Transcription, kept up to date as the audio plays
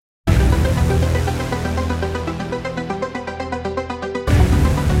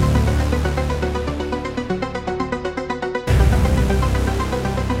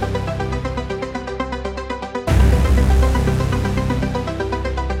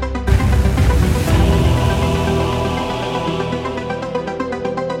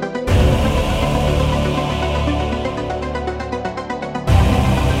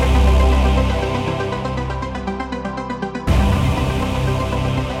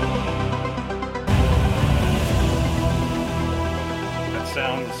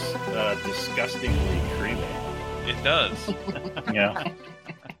disgustingly creamy. It does. Yeah.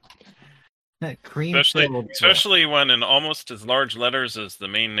 That cream Especially when in almost as large letters as the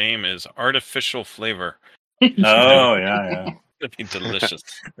main name is artificial flavor. Oh, yeah. That'd be delicious.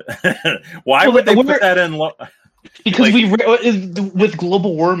 Why would they put that in? Because with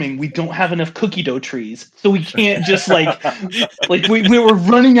global warming, we don't have enough cookie dough trees, so we can't just we were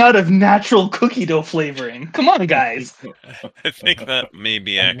running out of natural cookie dough flavoring. Come on, guys. I think that may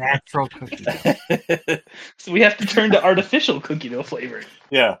be accurate. Natural cookie dough. So we have to turn to artificial cookie dough flavoring.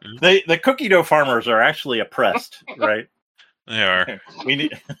 Yeah, the cookie dough farmers are actually oppressed, right? They are. We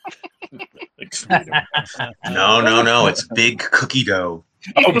need. No. It's big cookie dough.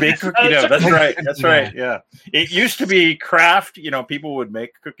 Oh, big cookie dough. That's right. That's right. Yeah. It used to be craft. People would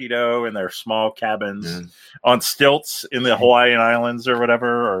make cookie dough in their small cabins on stilts in the Hawaiian Islands or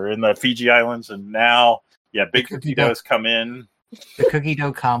whatever, or in the Fiji Islands. And now, big cookie doughs come in. The cookie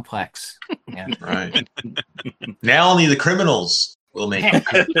dough complex. Yeah. Right. Now only the criminals will make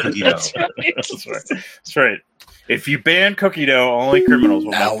cookie dough. That's right. If you ban cookie dough, only criminals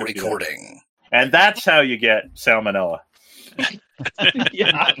will now make cookie recording. Dough. And that's how you get salmonella.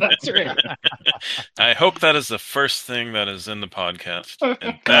 Yeah, that's right. I hope that is the first thing that is in the podcast.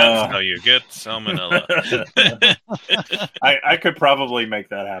 And that's how you get salmonella. I could probably make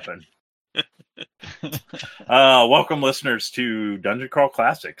that happen. Welcome, listeners, to Dungeon Crawl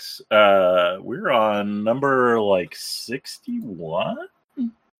Classics. We're on number 61,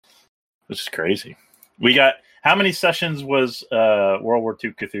 which is crazy. We got how many sessions was World War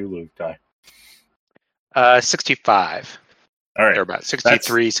II Cthulhu, Ty? 65. All right. They're about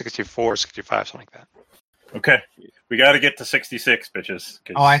 63, 64, 65, something like that. Okay. We got to get to 66, bitches.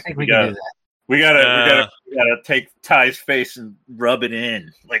 Oh, I think we can do that. We gotta take Ty's face and rub it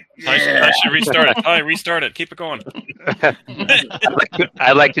in. I should restart it. Ty, restart it. Keep it going.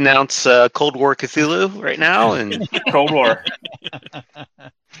 I'd like to announce Cold War Cthulhu right now. And Cold War.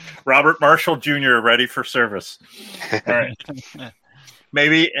 Robert Marshall Jr. ready for service. All right.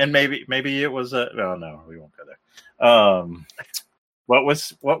 Maybe it was a. Oh no, we won't go there. What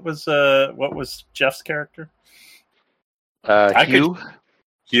was Jeff's character? Hugh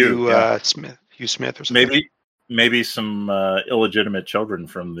Smith. Hugh Smith or something. Maybe some illegitimate children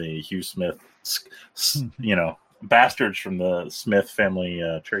from the Hugh Smith, bastards from the Smith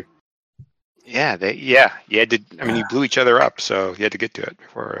family tree. Yeah, you blew each other up, so you had to get to it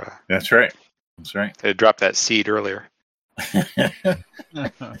before. That's right. They dropped that seed earlier.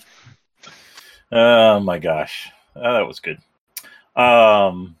 Oh my gosh, that was good.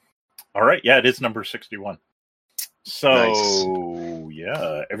 All right, it is number 61. So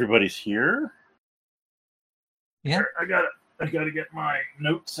nice. Everybody's here. Yeah, I gotta get my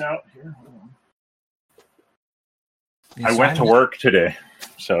notes out here. Hold on. I went to work today,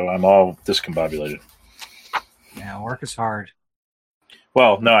 so I'm all discombobulated. Yeah, work is hard.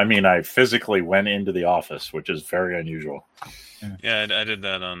 Well, no, I mean I physically went into the office, which is very unusual. Yeah, I did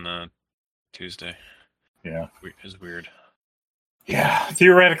that on Tuesday. Yeah, it's weird. Yeah,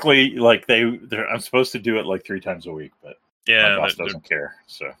 theoretically, I'm supposed to do it 3 times a week, but my boss doesn't care.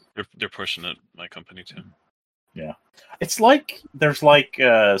 So they're pushing it. My company too. Yeah, it's there's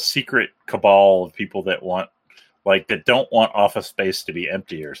a secret cabal of people that want that don't want office space to be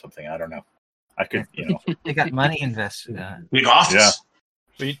empty or something. I don't know. I could, They got money invested in it. Big office. Yeah.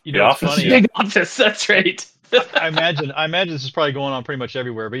 But it's funny. Big office. That's right. I imagine this is probably going on pretty much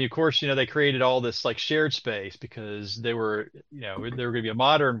everywhere. But of course, they created all this shared space because they were going to be a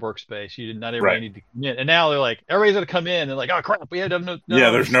modern workspace. Not everybody needed to come in, and now they're everybody's going to come in and oh crap, we had to have no. Yeah,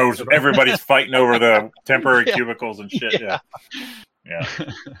 there's everybody's fighting over the temporary cubicles and shit. Yeah.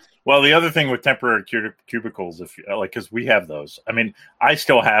 Well, the other thing with temporary cubicles, if because we have those. I mean, I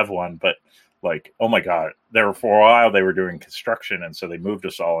still have one, but oh my god, for a while they were doing construction, and so they moved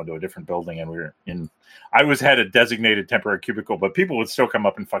us all into a different building, and we were in. I had a designated temporary cubicle, but people would still come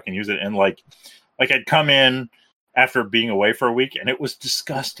up and fucking use it, and I'd come in after being away for a week, and it was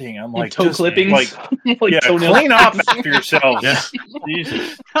disgusting. I'm toe clippings, clean up after yourselves. Yeah.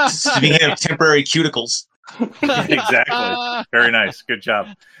 Jesus. Speaking of temporary cuticles. Exactly. Very nice. Good job.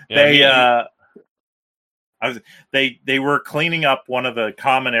 Yeah, They were cleaning up one of the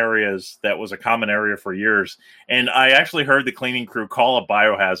common areas that was a common area for years, and I actually heard the cleaning crew call a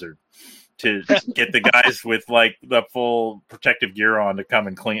biohazard to get the guys with the full protective gear on to come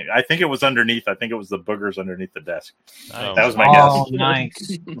and clean. I think it was underneath. I think it was the boogers underneath the desk. That was my guess. Oh,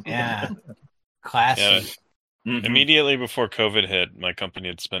 nice. Yeah. Classic. Yeah. Mm-hmm. Immediately before COVID hit, my company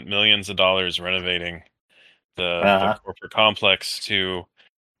had spent millions of dollars renovating the corporate complex to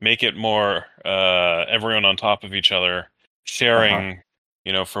make it more everyone on top of each other, sharing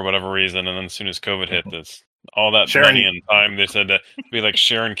for whatever reason. And then as soon as COVID hit, this all that Sharing- money and time, they said that it'd be like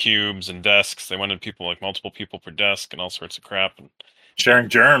sharing cubes and desks. They wanted people, like multiple people per desk and all sorts of crap. And Sharing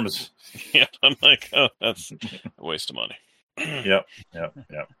germs. yeah, I'm like, oh, that's a waste of money. Yep.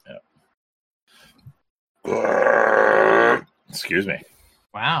 Excuse me.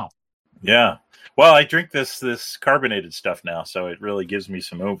 Wow. Yeah. Well, I drink this carbonated stuff now, so it really gives me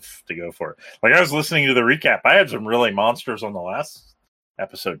some oomph to go for it. Like I was listening to the recap, I had some really monsters on the last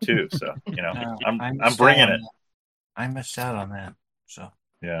episode too. So I'm bringing it. I missed out on that. So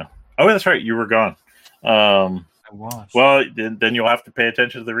yeah. Oh, that's right. You were gone. I was. Well, then you'll have to pay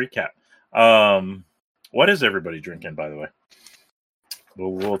attention to the recap. What is everybody drinking, by the way?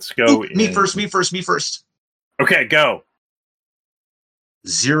 Well, let's go. Me first. Okay, go.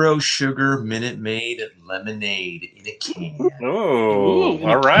 Zero sugar Minute Maid lemonade in a can. Oh, Ooh,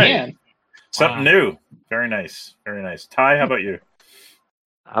 all right. man. Something new. Very nice. Very nice. Ty, how about you?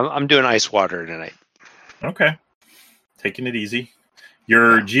 I'm doing ice water tonight. Okay. Taking it easy.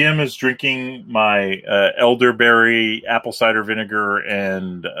 Your GM is drinking my elderberry apple cider vinegar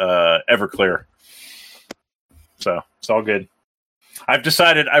and Everclear. So it's all good. I've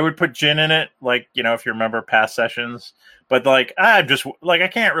decided I would put gin in it, like, if you remember past sessions. But I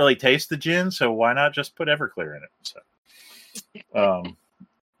can't really taste the gin, so why not just put Everclear in it? So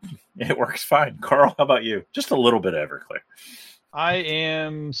it works fine. Carl, how about you? Just a little bit of Everclear. I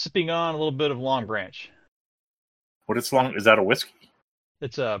am sipping on a little bit of Long Branch. What is that a whiskey?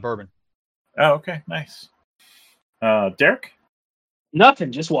 It's bourbon. Oh, okay, nice. Derek?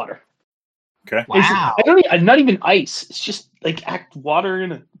 Nothing, just water. Okay. Wow. Not even ice. It's just like water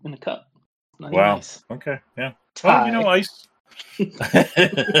in a cup. Not even Wow. ice. Okay. Yeah. Ty. Well, ice.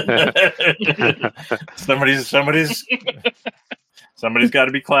 somebody's got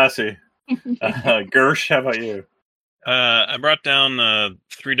to be classy. Gersh, how about you? I brought down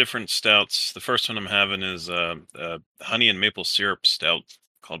 3 different stouts. The first one I'm having is honey and maple syrup stout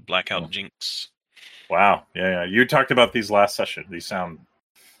called Blackout Jinx. Wow. Yeah. You talked about these last session. These sound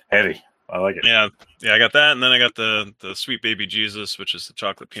heavy. I like it. Yeah. I got that, and then I got the Sweet Baby Jesus, which is the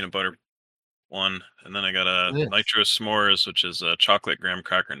chocolate peanut butter one, and then I got a Nitro S'mores, which is a chocolate graham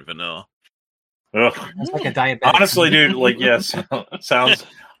cracker and vanilla. Ugh. It's like a diabetic. Honestly, dude, yes, sounds.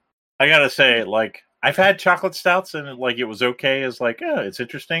 I gotta say, I've had chocolate stouts, and it was okay. As it's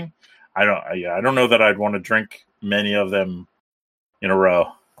interesting. I don't know that I'd want to drink many of them in a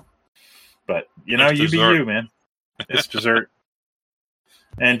row. But you be you, man. It's dessert.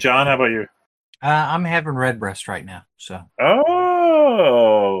 And John, how about you? I'm having Redbreast right now. So.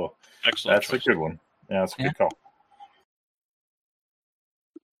 Oh, excellent. That's choice. a good one. Yeah, that's a good call.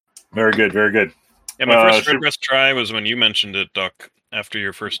 Very good. Very good. Yeah, my first Redbreast try was when you mentioned it, Doc, after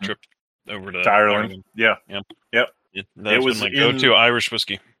your first trip over to Ireland. Yeah. Yep. That was my go-to Irish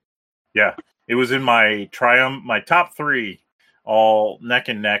whiskey. Yeah. It was in my my top 3, all neck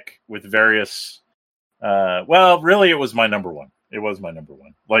and neck with various. Really, it was my number one. It was my number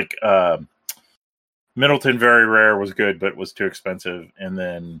one. Middleton Very Rare was good, but was too expensive. And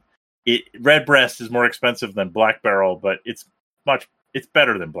then Redbreast is more expensive than Black Barrel, but it's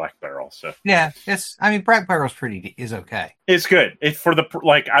better than Black Barrel. So yeah, Black Barrel's is okay. It's good. It's for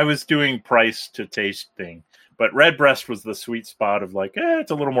I was doing price to taste thing, but Redbreast was the sweet spot of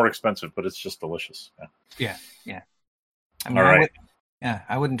it's a little more expensive, but it's just delicious. Yeah. All right.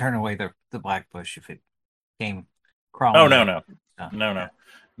 I wouldn't turn away the Black Bush if it came crawling. Oh no. And Would my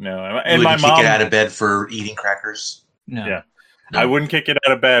you mom kick it out of bed for eating crackers? No. Yeah. No. I wouldn't kick it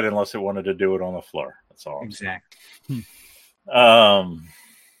out of bed unless it wanted to do it on the floor. That's all. Exactly. All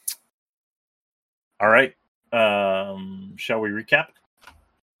right. Shall we recap?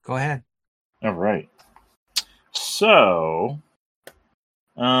 Go ahead. All right. So,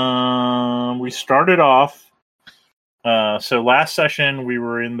 we started off. So last session we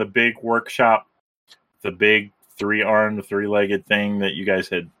were in the big workshop, the big 3-armed, 3-legged thing that you guys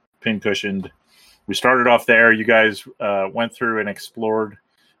had pincushioned. We started off there. You guys went through and explored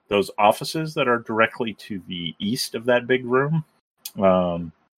those offices that are directly to the east of that big room.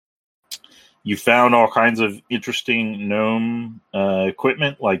 You found all kinds of interesting gnome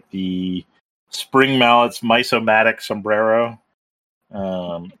equipment, like the Spring Mallet's Mysomatic sombrero.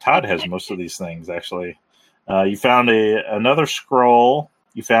 Todd has most of these things, actually. You found another scroll.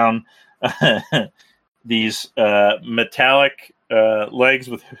 You found these metallic legs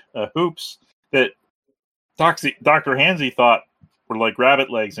with hoops that Dr. Hansy thought were like rabbit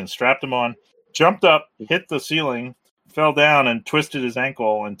legs, and strapped them on, jumped up, hit the ceiling, fell down, and twisted his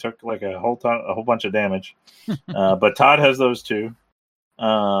ankle and took a whole bunch of damage. But Todd has those too.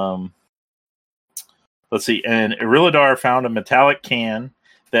 let's see. And Irilladar found a metallic can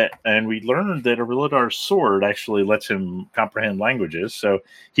and we learned that Irilladar's sword actually lets him comprehend languages, so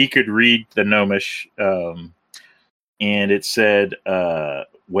he could read the Gnomish. And it said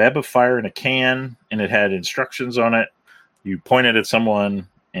web of fire in a can, and it had instructions on it. You point it at someone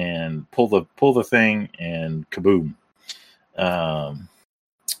and pull the thing, and kaboom.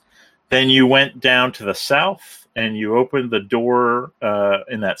 Then you went down to the south, and you opened the door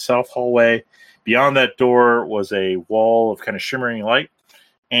in that south hallway. Beyond that door was a wall of kind of shimmering light,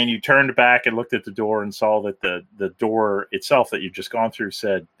 and you turned back and looked at the door and saw that the door itself that you'd just gone through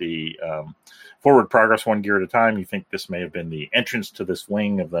said the forward progress 1 gear at a time. You think this may have been the entrance to this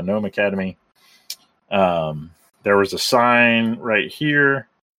wing of the Gnome Academy. There was a sign right here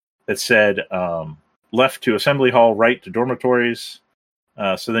that said left to assembly hall, right to dormitories.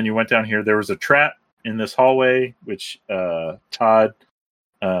 So then you went down here. There was a trap in this hallway, which Todd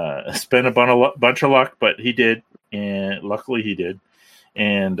spent a bunch of luck, but he did. And luckily he did.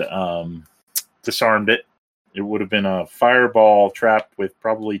 And disarmed it. It would have been a fireball trap with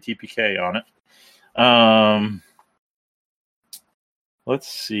probably TPK on it. Let's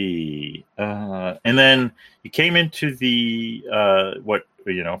see. And then you came into the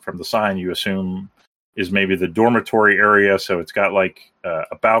from the sign you assume is maybe the dormitory area. So it's got like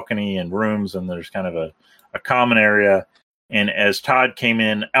a balcony and rooms, and there's kind of a common area. And as Todd came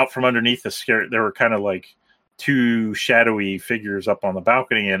in, out from underneath there were kind of like two shadowy figures up on the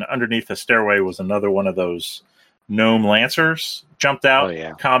balcony, and underneath the stairway was another one of those gnome lancers. Jumped out. Oh,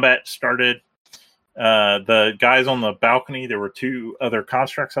 yeah. Combat started. The guys on the balcony, there were two other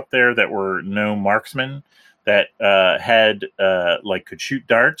constructs up there that were gnome marksmen that had could shoot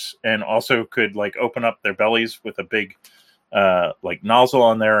darts, and also could like open up their bellies with a big nozzle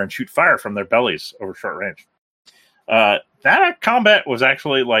on there and shoot fire from their bellies over short range. That combat was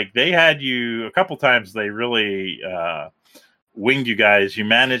actually like they had you a couple times. They really winged you guys. You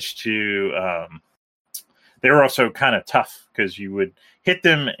managed to. They were also kind of tough because you would hit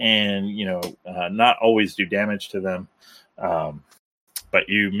them and not always do damage to them. But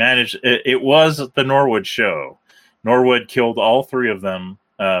you managed. It was the Norwood show. Norwood killed all three of them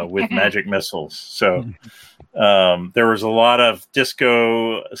with magic missiles. So there was a lot of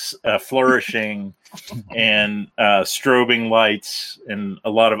disco flourishing and strobing lights, and a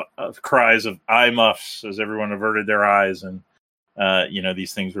lot of cries of eye muffs as everyone averted their eyes. And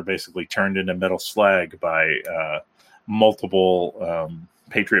these things were basically turned into metal slag by multiple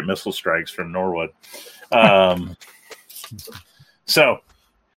Patriot missile strikes from Norwood. And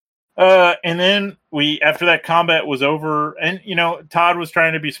then after that combat was over, and Todd was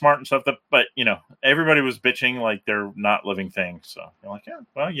trying to be smart and stuff, but everybody was bitching like they're not living things. So you're like, yeah,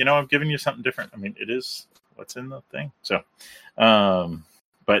 well, I'm giving you something different. I mean, it is what's in the thing. So,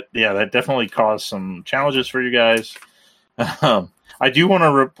 but yeah, that definitely caused some challenges for you guys. I do want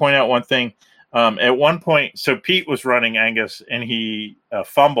to point out one thing. At one point, so Pete was running Angus, and he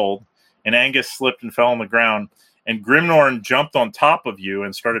fumbled, and Angus slipped and fell on the ground. And Grimnorn jumped on top of you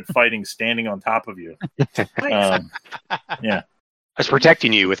and started fighting standing on top of you. Yeah. I was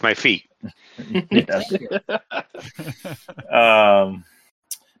protecting you with my feet. But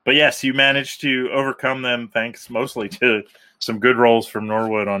yes, you managed to overcome them thanks mostly to some good rolls from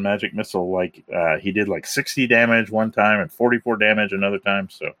Norwood on Magic Missile. Like he did like 60 damage one time and 44 damage another time.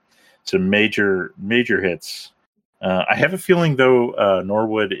 So some major hits. I have a feeling though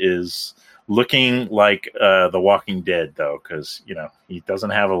Norwood is looking like The Walking Dead, though, because he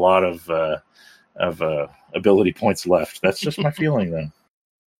doesn't have a lot of ability points left. That's just my feeling, then.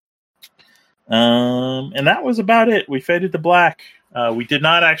 And that was about it. We faded to black. We did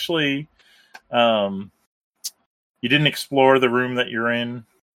not actually. You didn't explore the room that you're in.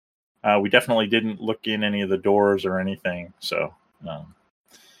 We definitely didn't look in any of the doors or anything. So,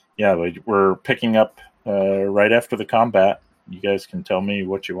 yeah, we're picking up right after the combat. You guys can tell me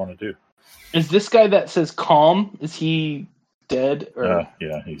what you want to do. Is this guy that says calm, is he dead? Or?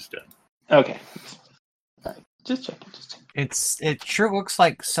 Yeah, he's dead. Okay. All right. Just checking. It sure looks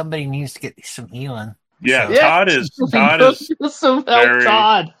like somebody needs to get some healing. Yeah, so. Todd is some help,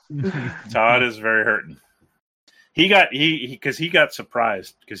 Todd. Todd is very hurting. He got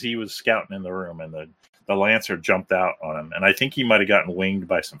surprised because he was scouting in the room, and the Lancer jumped out on him, and I think he might have gotten winged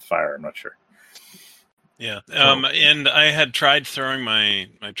by some fire. I'm not sure. Yeah, and I had tried throwing my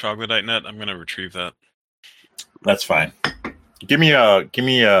troglodyte net. I'm going to retrieve that. That's fine. Give me a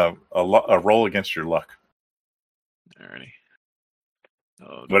roll against your luck. Alrighty.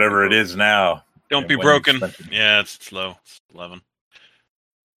 Oh, whatever it is now. Don't be broken. Yeah, it's low. It's 11.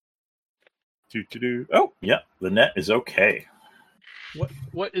 Oh, yeah, the net is okay.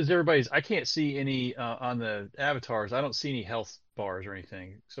 What is everybody's? I can't see any on the avatars. I don't see any health bars or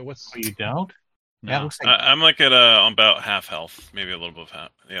anything. So what's? Oh, you don't? No. That looks like I'm like at about half health, maybe a little above half.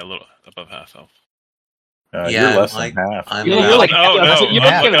 Yeah, a little above half health. Yeah, you're less than half. You're like, Oh no! you're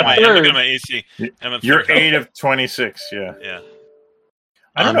I'm like looking a at third. my AC. I'm at You're third 8 health. of 26. Yeah. Yeah.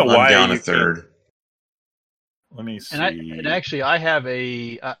 I don't know I'm why down you a third. Let me see. And actually, I have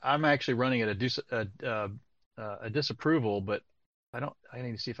I'm actually running at a disapproval, but I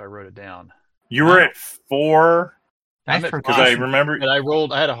need to see if I wrote it down. You were at 4 I'm at because I remember. But I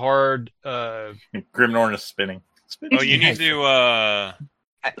had a hard. Grimnorn is spinning. Oh, you need to.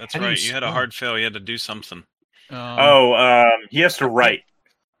 That's How do you right. You had a spell? hard fail. You had to do something. He has to write.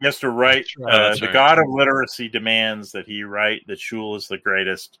 He has to write. That's the right. god of literacy demands that he write that Shul is the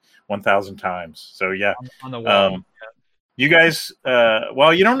greatest 1,000 times. So yeah, on the wall. you guys.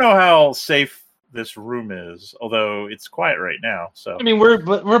 Well, you don't know how safe this room is, although it's quiet right now. So I mean,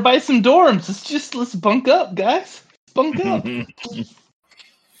 we're by some dorms. Let's bunk up, guys. Bunk up.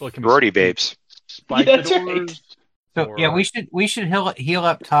 Well, it can be Rorty babes. spike Yeah, the that's right. doors, So yeah, or- we should heal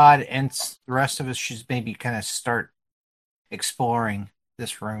up Todd, and the rest of us should maybe kind of start exploring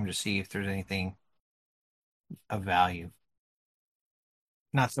this room to see if there's anything of value.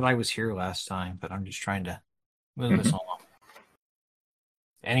 Not that I was here last time, but I'm just trying to move us along.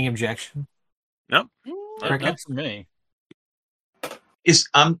 Any objection? Nope. Not for me.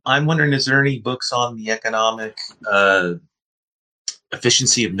 I'm wondering, is there any books on the economic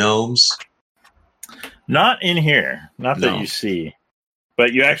efficiency of gnomes? not in here, not that No. you see.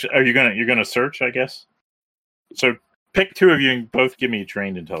 But you actually you're gonna search, I guess. So pick 2 of you and both give me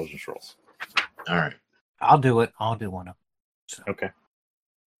trained intelligence rolls. All right. I'll do it. I'll do one of them. Okay.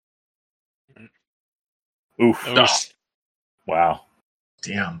 Oof! Wow.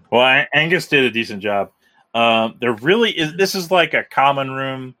 Damn. Well, Angus did a decent job. There really is. This is like a common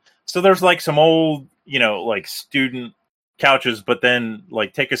room. So there's like some old, like student couches, but then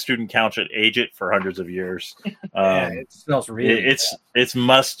like take a student couch and age it for hundreds of years. It smells really. It's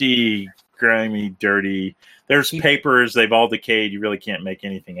musty, grimy, dirty. There's papers. They've all decayed. You really can't make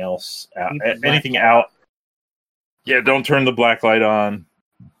anything else out. Anything out. Yeah, don't turn the black light on.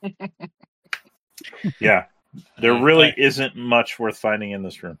 Yeah. There really isn't much worth finding in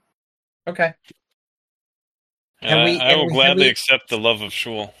this room. Okay. I will gladly accept the love of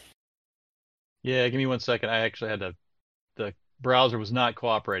Shul. Yeah, give me 1 second. I actually had the browser was not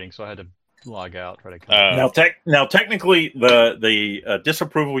cooperating, so I had to log out. Try to come now, technically, the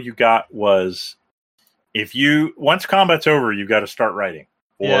disapproval you got was once combat's over, you've got to start writing,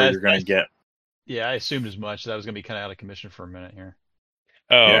 or you're going to get. Yeah, I assumed as much. That I was going to be kind of out of commission for a minute here.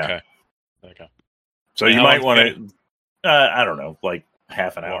 Oh, Yeah. Okay. So you might want to, I don't know, like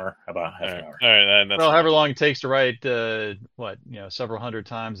half an hour, about half an hour. All right. That's Well, however long it takes to write, several hundred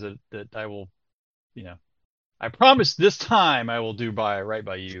times that I will, I promise this time I will do right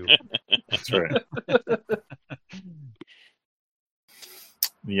by you. That's right.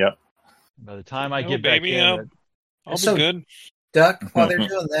 Yep. By the time I get back baby, in, I'll So- be good. Duck, while they're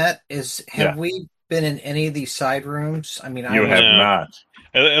doing that, have Yeah. we been in any of these side rooms? I mean, You have No. not.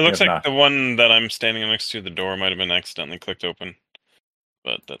 It looks have like not. the one that I'm standing next to, the door might have been accidentally clicked open,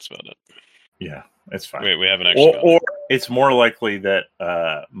 but that's about it. Yeah, it's fine. We haven't actually. Or it's more likely that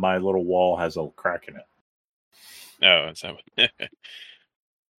my little wall has a crack in it. Oh, it's that one.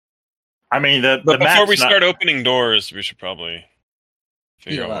 I mean, But the before we map's not- start opening doors, we should probably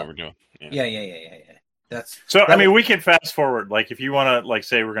figure out Heal what up. we're doing. Yeah. That's So, I mean, we can fast forward. Like, if you want to, like,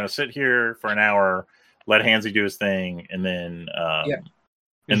 say we're going to sit here for an hour, let Hansy do his thing, and then, Yeah.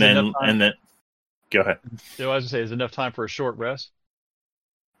 and then, go ahead. So I was going to say, is enough time for a short rest?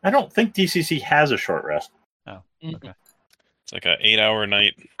 I don't think DCC has a short rest. Oh, okay. It's like an 8-hour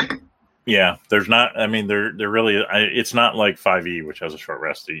night. Yeah, there's not. I mean, they're really. It's not like 5e, which has a short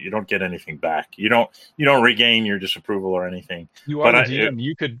rest. You don't get anything back. You don't regain your disapproval or anything. You are But the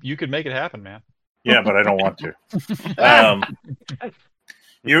GM. You could make it happen, man. Yeah, but I don't want to.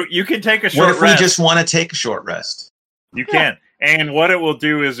 You can take a What short if we rest. just want to take a short rest? You can. And what it will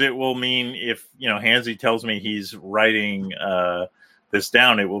do is it will mean if, Hansy tells me he's writing this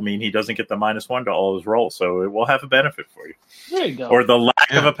down, it will mean he doesn't get the -1 to all his rolls. So it will have a benefit for you. There you go. Or the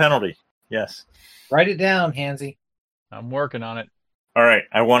lack of a penalty. Yes. write it down, Hansy. I'm working on it. All right.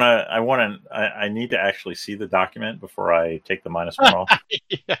 I need to actually see the document before I take the -1 roll.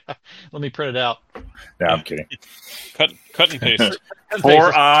 Yeah. Let me print it out. No, I'm kidding. Cut and paste.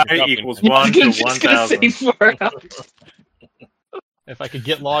 4i equals 1 to Just gonna say 1,000. 4 hours. If I could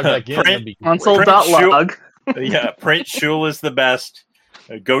get logged back in, that'd be great. Console.log. Yeah, print Shul is the best.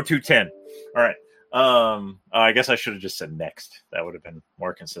 Go to 10. All right. I guess I should have just said next. That would have been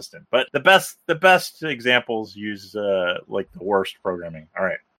more consistent. But the best examples use like the worst programming. All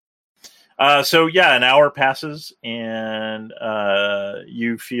right. So yeah, an hour passes, and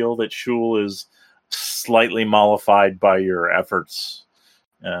you feel that Shul is slightly mollified by your efforts,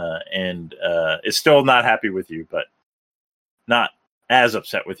 and is still not happy with you, but not as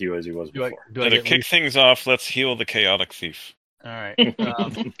upset with you as he was before. To kick things off, let's heal the chaotic thief. All right.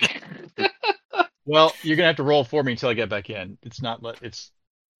 Well, you're gonna have to roll for me until I get back in. It's not. It's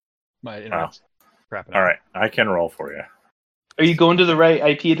my internet's crapping out. All right, I can roll for you. Are you going to the right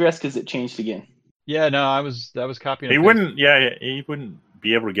IP address because it changed again? Yeah, no, I was copying. He wouldn't. Yeah, he wouldn't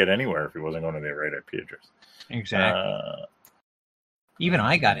be able to get anywhere if he wasn't going to the right IP address. Exactly. Even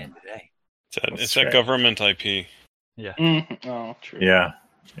I got in today. It's a government IP. Yeah. Mm-hmm. Oh, true. Yeah.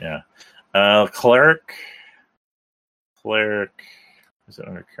 Cleric. Is it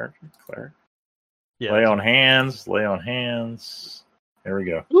under character? Cleric. Yeah. Lay on hands. There we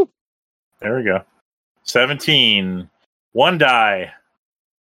go. Ooh. There we go. 17. One die.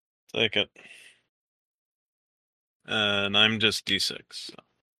 Take it. And I'm just D6. So.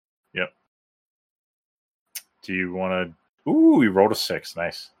 Yep. Do you want to... Ooh, you rolled a 6.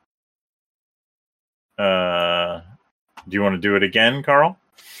 Nice. Do you want to do it again, Carl?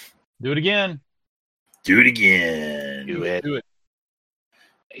 Do it again. Do it again. Do it.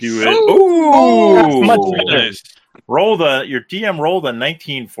 Ooh! Much better. Nice. Your DM rolled a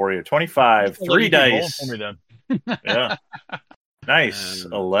 19 for you. 25. 3 dice. For me then. Yeah. Nice.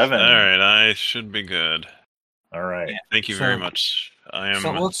 And, 11. All right, I should be good. All right. Thank you very much. I am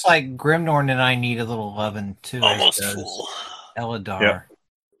So it looks like Grimnorn and I need a little loving too. almost as does full. Eladar. Yep.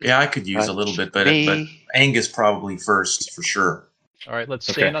 Yeah, I could use a little bit, but Angus probably first for sure. All right, let's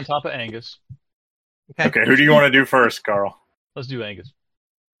stand on top of Angus. Okay, who do you want to do first, Carl? Let's do Angus.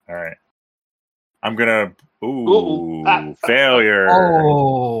 All right. I'm going to... failure.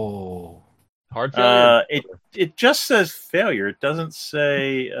 Oh. Hard failure. It just says failure. It doesn't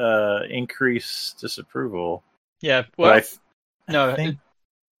say increase disapproval. Yeah, well, I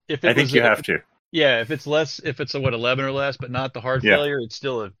think you have to. Yeah, if it's less, if it's a 11 or less, but not the hard failure, it's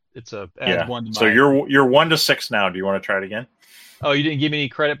still it's a add 1 to So you're 1 to 6 now. Do you want to try it again? Oh, you didn't give me any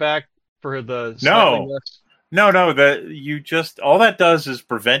credit back for the No. less? No. All that does is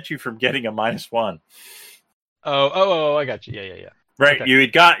prevent you from getting a -1. Oh, I got you. Yeah. Right. Okay.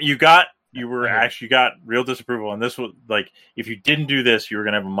 You actually got real disapproval, and this was like if you didn't do this, you were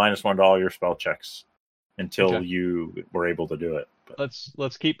going to have a -1 to all your spell checks until you were able to do it. But,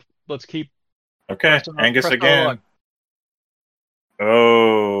 let's keep. okay, Angus again.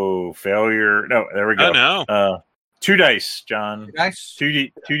 Oh, failure! No, there we go. Oh no. 2 dice, John. 2 dice.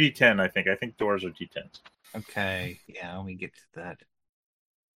 2d10. I think doors are d10s. Okay. Yeah, let me get to that.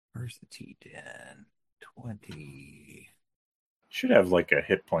 Where's the T10? 20. Should have like a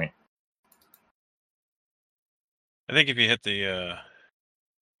hit point. I think if you hit the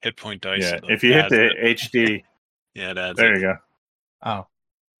hit point dice. Yeah, if you hit the HD. Yeah, it adds. There you go.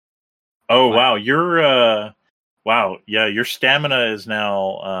 Oh, wow. You're yeah, your stamina is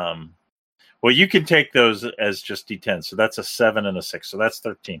now well, you can take those as just d10. So that's a 7 and a 6. So that's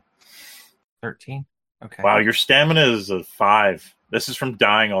 13. 13. Okay. Wow, your stamina is a 5. This is from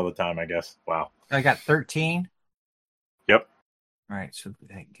dying all the time, I guess. Wow. I got 13. Yep. All right, so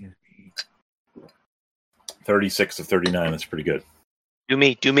that gives me 36 of 39. That's pretty good. Do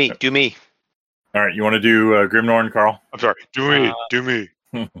me. All right, you want to do Grimnorn, Carl? I'm sorry. Do me.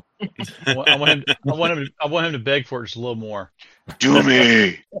 I want him to beg for it just a little more. Do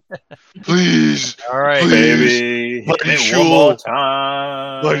me. Please. All right, baby. Bloody Hit it Shul. one more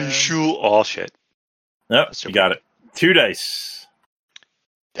time. Bloody Shul. All shit. Nope, you got it. 2 dice.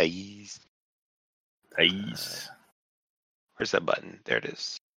 Dice. Where's that button? There it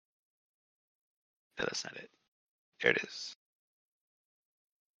is. No, that's not it. There it is.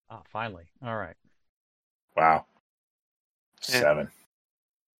 Oh, finally. All right. Wow. 7.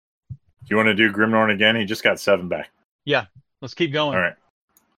 Do you want to do Grimnorn again? He just got 7 back. Yeah. Let's keep going.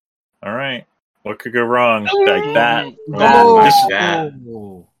 All right. What could go wrong? Like that.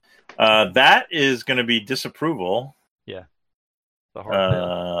 That is going to be disapproval. Yeah. The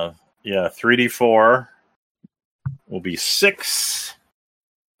hard yeah, 3d4 will be 6.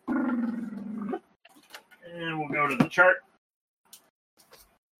 And we'll go to the chart.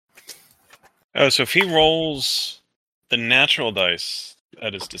 Oh, so if he rolls the natural dice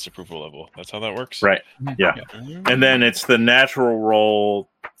at his disapproval level, that's how that works? Right. Yeah. And then it's the natural roll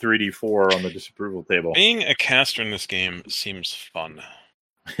 3d4 on the disapproval table. Being a caster in this game seems fun.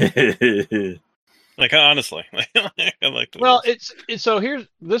 Like, honestly. I like this. Well,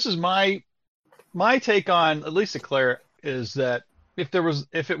 this is my my take on at least the cleric is that if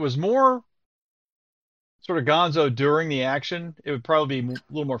it was more sort of gonzo during the action, it would probably be a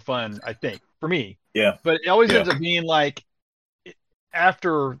little more fun, I think, for me. Yeah. But it always ends up being like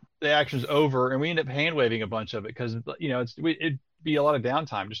after the action's over, and we end up hand waving a bunch of it because it'd be a lot of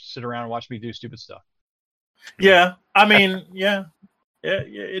downtime just to sit around and watch me do stupid stuff. Yeah, I mean, yeah,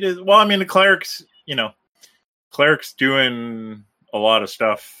 it is. Well, I mean, the clerics doing a lot of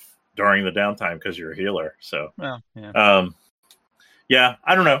stuff during the downtime because you're a healer. So, yeah,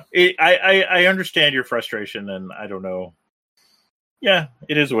 I don't know. I understand your frustration, and I don't know. Yeah,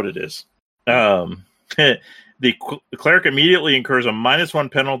 it is what it is. The cleric immediately incurs a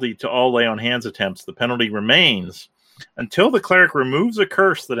 -1 penalty to all lay on hands attempts. The penalty remains until the cleric removes a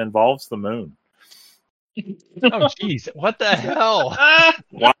curse that involves the moon. Oh, jeez! What the hell?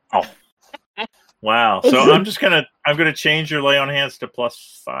 Wow. So I'm gonna change your lay on hands to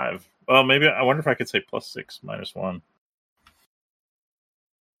 +5. Well, maybe I wonder if I could say +6 -1.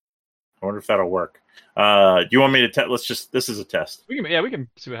 I wonder if that'll work. Do you want me to test? This is a test. We can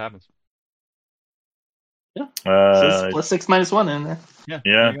see what happens. Yeah. +6 -1 in there.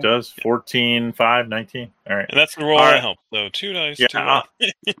 Yeah, it does. 14, 5, 19. All right. And that's the roll that helps. So 2 dice. Yeah,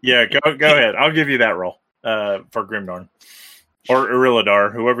 yeah. Go ahead. I'll give you that roll for Grimnorn or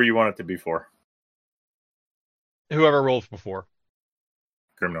Irilladar, whoever you want it to be for. Whoever rolled before.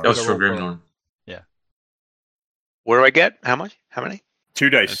 Grimnorn. That was for Grimnorn. Yeah. What do I get? How much? How many? 2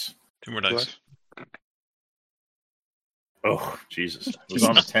 dice. 2 more dice. Oh, Jesus. It was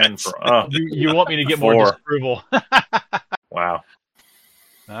on a 10 for... You want me to get more disapproval. Wow.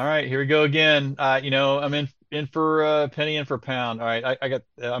 All right, here we go again. I'm in for a penny, in for a pound. All right,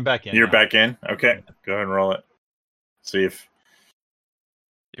 I'm back in. You're now. back in? Okay. Go ahead and roll it. See if...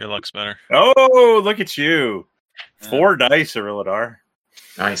 Your luck's better. Oh, look at you. 4 dice, Irilladar.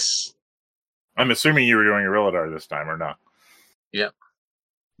 Nice. I'm assuming you were doing Irilladar this time, or not? Yep.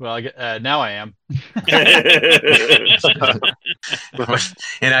 Well, now I am. And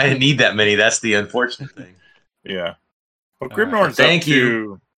I didn't need that many. That's the unfortunate thing. Yeah. Well, Grimnorn's Thank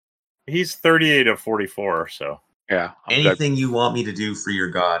you. He's 38 of 44, so. Yeah. Anything you want me to do for your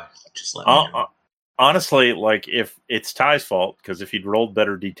god, just let me know. Honestly, like, if it's Ty's fault, because if he'd rolled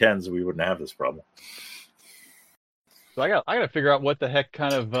better D10s, we wouldn't have this problem. So I got to figure out what the heck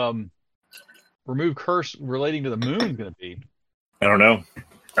kind of remove curse relating to the moon is going to be. I don't know.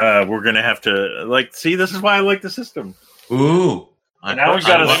 We're going to have to, see, this is why I like the system. Ooh. Now we've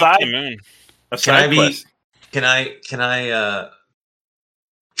got a side quest. Can I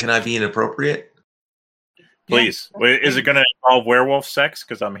be inappropriate? Please. Yeah. Is it going to involve werewolf sex?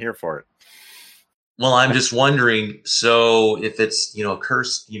 Because I'm here for it. Well, I'm just wondering, so if it's, a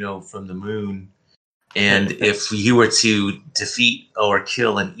curse, from the moon, and if you were to defeat or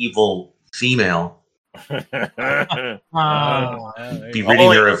kill an evil female, be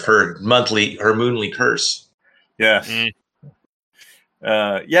ridding her of her moonly curse. Yes. He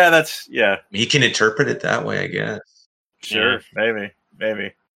can interpret it that way, I guess. Sure, maybe.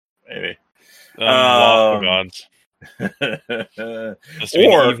 Gods.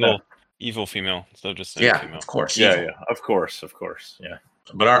 Or evil female. So just saying female. Of course. Yeah, of course. Yeah.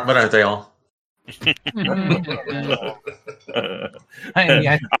 But aren't they all?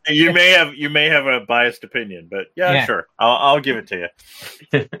 You may have a biased opinion, but sure. I'll give it to you.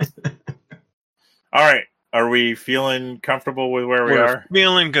 All right. Are we feeling comfortable with where we are?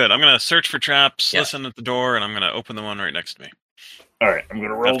 Feeling good. I'm going to search for traps, listen at the door, and I'm going to open the one right next to me. All right. I'm going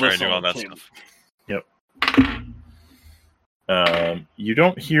to roll after this I do all that stuff. Yep. You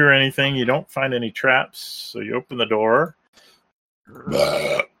don't hear anything. You don't find any traps. So you open the door.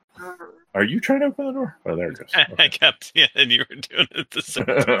 Are you trying to open the door? Oh, there it goes. Okay. I kept, and you were doing it at the same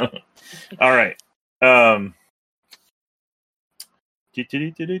time. All right.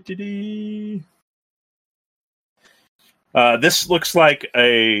 This looks like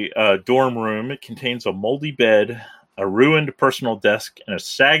a dorm room. It contains a moldy bed, a ruined personal desk, and a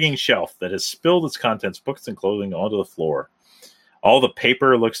sagging shelf that has spilled its contents, books and clothing, onto the floor. All the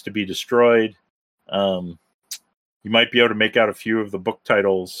paper looks to be destroyed. You might be able to make out a few of the book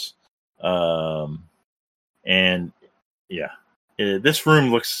titles. This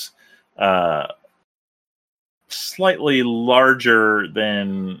room looks slightly larger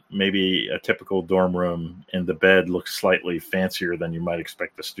than maybe a typical dorm room, and the bed looks slightly fancier than you might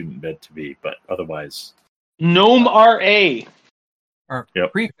expect a student bed to be, but otherwise... Gnome RA. Or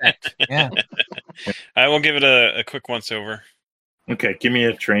prefect, yeah. I will give it a quick once-over. Okay, give me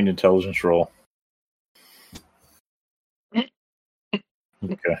a trained intelligence roll.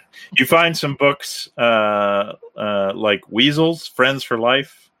 Okay. You find some books like Weasels, Friends for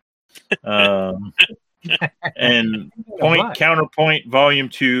Life, And Point Counterpoint Volume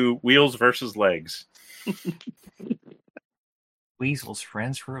 2, Wheels versus Legs. Weasel's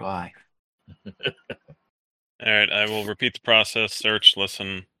friends for life. All right, I will repeat the process: search,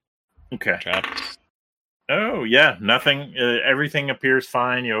 listen, Okay. traps. Oh yeah, nothing. Everything appears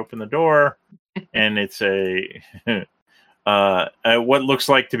fine. You open the door, and it's what looks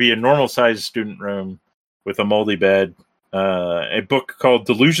like to be a normal-sized student room with a moldy bed. A book called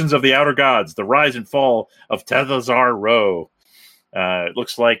 "Delusions of the Outer Gods: The Rise and Fall of Tethazar Row." It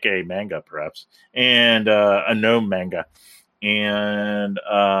looks like a manga, perhaps, and a gnome manga, and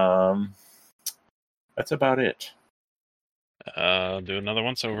that's about it. I'll do another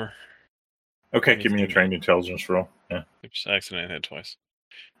once over. Okay, give me a trained intelligence roll. Yeah, Oops, I accidentally hit twice.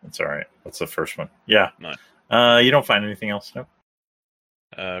 that's all right. That's the first one. Yeah. No. You don't find anything else, no?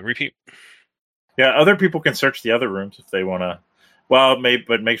 Repeat. Yeah, other people can search the other rooms if they want to. Well,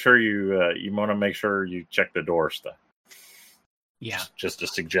 but make sure you want to make sure you check the door stuff. Yeah. Just a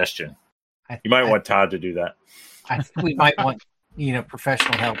suggestion. You might want Todd to do that. I think we might want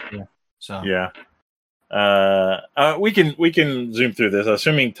professional help here. So yeah. We can zoom through this.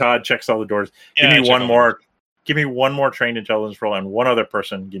 Assuming Todd checks all the doors. Yeah, give me one more trained intelligence roll, and one other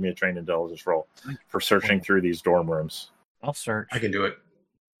person give me a trained intelligence roll for searching through these dorm rooms. I'll search. I can do it.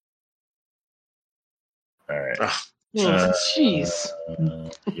 All right. Jeez.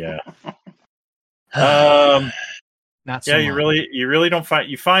 Yeah. Not so yeah. You really don't find.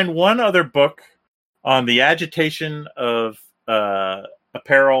 You find one other book on the agitation of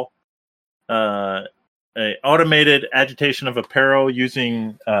apparel. Automated agitation of apparel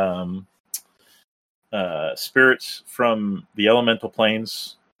using spirits from the elemental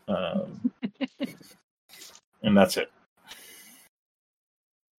planes, and that's it.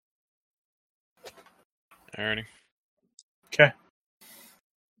 Alrighty. Okay.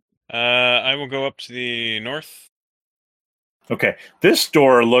 I will go up to the north. Okay. This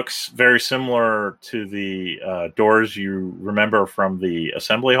door looks very similar to the doors you remember from the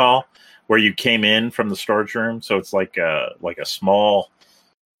assembly hall, where you came in from the storage room. So it's like a small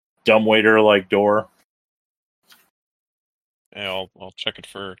dumbwaiter like door. Yeah, I'll check it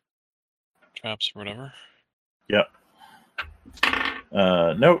for traps or whatever. Yep.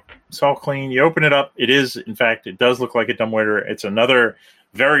 Nope, it's all clean. You open it up. It does look like a dumbwaiter. It's another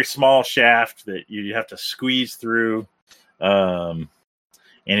very small shaft that you have to squeeze through, and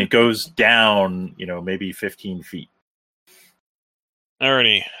it goes down, maybe 15 feet.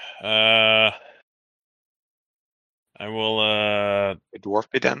 Alrighty. I will. A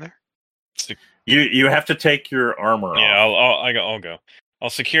dwarf be down there. You have to take your armor off. I'll go. I'll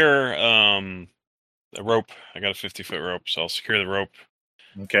secure a rope. I got a 50-foot rope, so I'll secure the rope.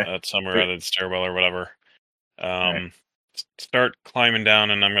 Okay. Somewhere out of the stairwell or whatever. Right. Start climbing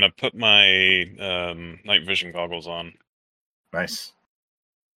down, and I'm gonna put my night vision goggles on. Nice.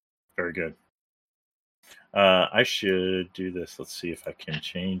 Very good. I should do this. Let's see if I can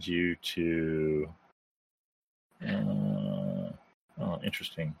change you to.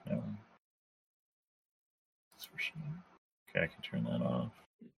 Interesting. Okay, I can turn that off.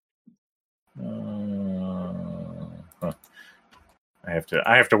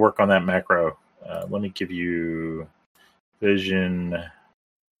 I have to work on that macro. Let me give you vision.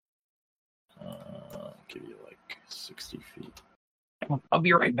 Give you like 60 feet. I'll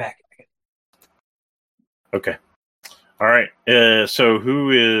be right back. Okay. All right. So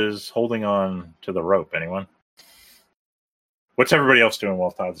who is holding on to the rope? Anyone? What's everybody else doing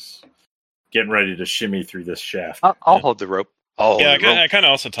while Todd's getting ready to shimmy through this shaft? I'll hold the rope. I kind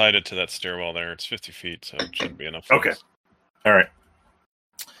of also tied it to that stairwell there. It's 50 feet, so it should be enough. Okay. All right.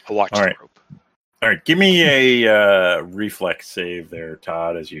 I'll watch the rope. All right. Give me a reflex save there,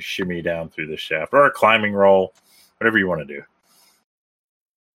 Todd, as you shimmy down through the shaft, or a climbing roll, whatever you want to do.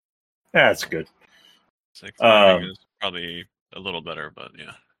 Yeah, that's good. So climbing is probably a little better, but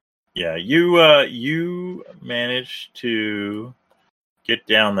yeah. Yeah, you managed to get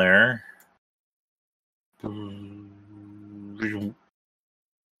down there.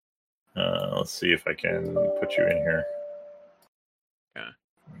 Let's see if I can put you in here. Okay.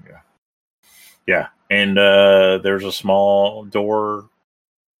 There we go. Yeah, and there's a small door.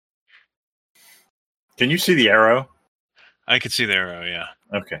 Can you see the arrow? I could see the arrow, yeah.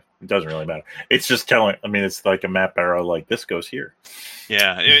 Okay. It doesn't really matter. It's just telling, it's like a map arrow, like this goes here.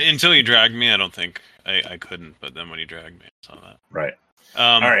 Yeah, until you dragged me, I don't think I couldn't, but then when you dragged me, I saw that. Right.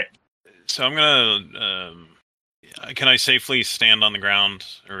 All right. So I'm going to, can I safely stand on the ground,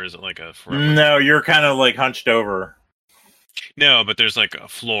 or is it like a forever? No, you're kind of like hunched over. No, but there's like a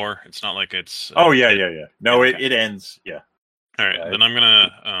floor. It's not like it's... yeah. No, it ends, yeah. All right, then I'm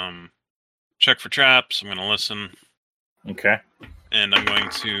gonna check for traps. I'm gonna listen. Okay. And I'm going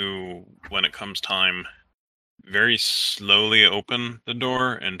to, when it comes time, very slowly open the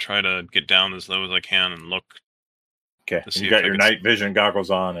door and try to get down as low as I can and look. Okay. You got your night vision goggles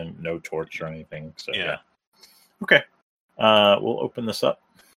on and no torch or anything. So yeah. Okay. We'll open this up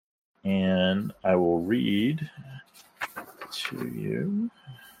and I will read to you.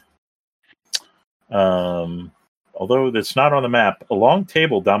 Although it's not on the map, a long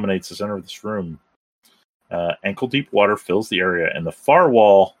table dominates the center of this room. Ankle-deep water fills the area, and the far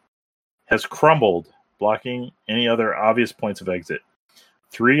wall has crumbled, blocking any other obvious points of exit.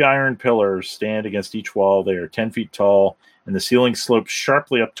 3 iron pillars stand against each wall. They are 10 feet tall, and the ceiling slopes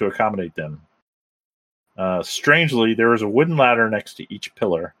sharply up to accommodate them. Strangely, there is a wooden ladder next to each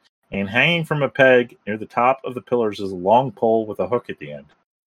pillar, and hanging from a peg near the top of the pillars is a long pole with a hook at the end.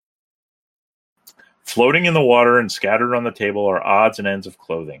 Floating in the water and scattered on the table are odds and ends of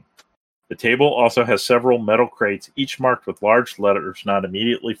clothing. The table also has several metal crates, each marked with large letters not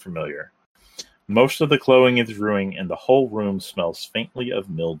immediately familiar. Most of the clothing is ruined, and the whole room smells faintly of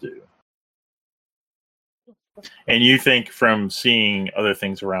mildew. And you think, from seeing other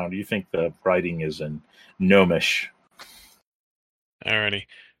things around, you think the writing is in Gnomish. Alrighty.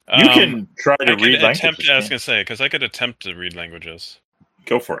 You can try to read languages. I was going to say, because I could attempt to read languages.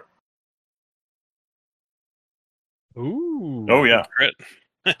 Go for it. Ooh. Oh, yeah.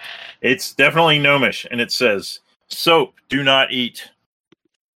 It's definitely Gnomish, and it says, "Soap, do not eat."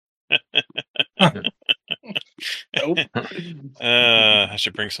 Nope. I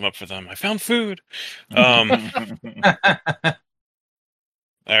should bring some up for them. I found food. All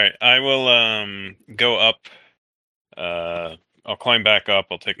right, I will go up. I'll climb back up.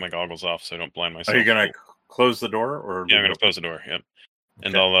 I'll take my goggles off so I don't blind myself. Are you going to close the door? Or yeah, I'm going to close the door. Yep. Okay.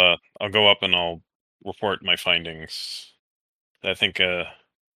 And I'll go up and I'll report my findings. I think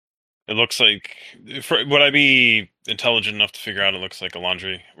it looks like, would I be intelligent enough to figure out it looks like a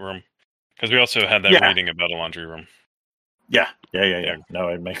laundry room? Because we also had that reading about a laundry room. Yeah. No,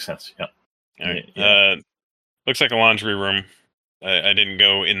 it makes sense. Yeah. All right. Looks like a laundry room. I didn't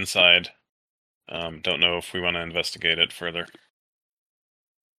go inside. Don't know if we want to investigate it further.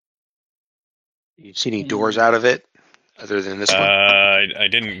 You see any doors out of it other than this one? I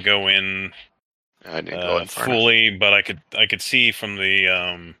didn't go in. I didn't go in fully, but I could see from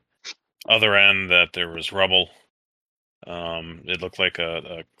the other end that there was rubble. It looked like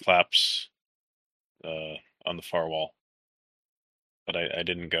a collapse on the far wall, but I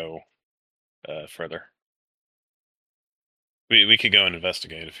didn't go further. We could go and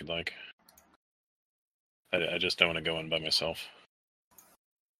investigate if you'd like. I just don't want to go in by myself.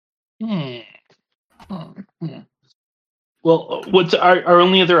 Well, what's our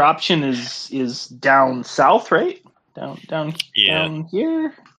only other option is down south, right? Down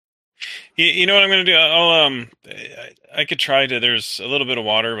here. You know what I'm going to do? I could try to. There's a little bit of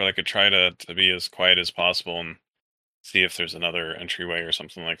water, but I could try to be as quiet as possible and see if there's another entryway or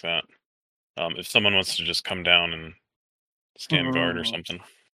something like that. If someone wants to just come down and stand guard or something.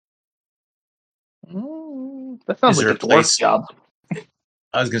 That sounds like a dwarf job.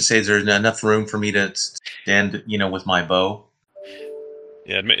 I was going to say, is there enough room for me to stand, with my bow?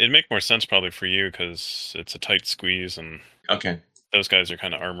 Yeah, it'd make more sense probably for you because it's a tight squeeze and those guys are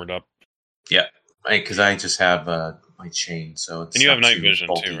kind of armored up. Yeah, because I just have my chain, so it's and you have night vision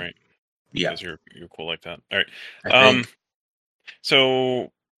bulky. Too, right? Yeah, because you're cool like that. All right.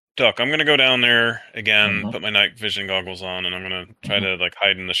 So Duck, I'm gonna go down there again, put my night vision goggles on, and I'm gonna try to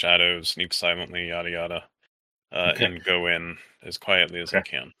hide in the shadows, sneak silently, yada yada, and go in as quietly as I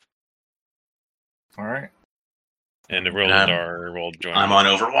can. All right. And the Roladar will join. I'm on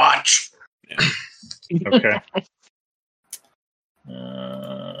Overwatch. Yeah. Okay.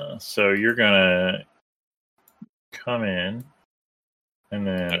 So you're gonna come in, and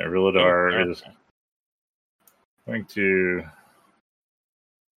then Roladar is going to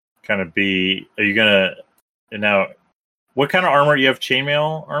kind of be. Are you gonna now? What kind of armor? You have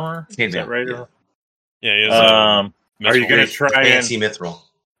chainmail armor? Is that right? Yeah. He has, are you going to try fancy mithril?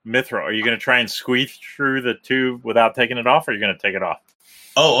 Mithril. Are you going to try and squeeze through the tube without taking it off, or are you going to take it off?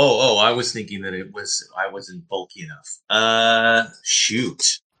 Oh! I was thinking that I wasn't bulky enough.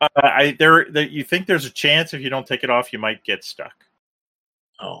 Shoot. You think there's a chance if you don't take it off, you might get stuck.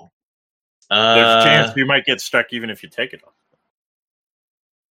 Oh. There's a chance you might get stuck even if you take it off.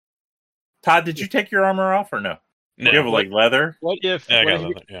 Todd, did you take your armor off or no? No. You have leather? What if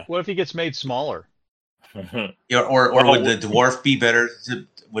he gets made smaller? Or would the dwarf be better?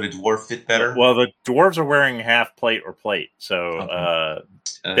 Would a dwarf fit better? Well, the dwarves are wearing half plate or plate, so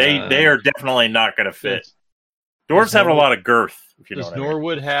they are definitely not going to fit. Dwarves have a lot of girth. If you know Does what I mean.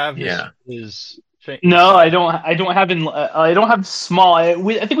 Norwood have Yeah. his No, I don't. I don't have I don't have small. I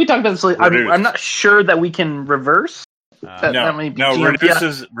think we talked about this. I'm not sure that we can reverse. That might be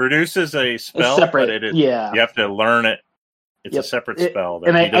reduce is a spell, separate. but it is, you have to learn it. It's a separate spell.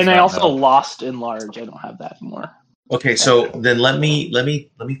 That I also lost enlarge. I don't have that anymore. Okay, so then let me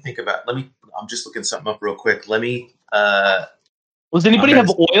think about. I'm just looking something up real quick. Does anybody have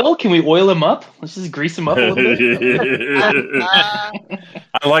oil? Can we oil him up? Let's just grease him up a little bit.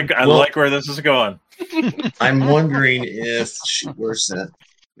 I like where this is going. I'm wondering if where is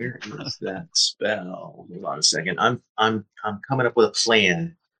that spell? Hold on a second. I'm coming up with a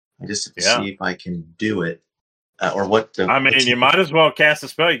plan. I just have to see if I can do it, or what. You might as well cast a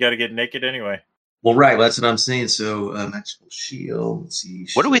spell. You got to get naked anyway. Well, right. That's what I'm saying. So, magical shield. Let's see.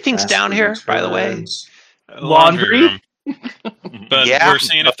 What do we think's down here, by the way? Laundry room. But we're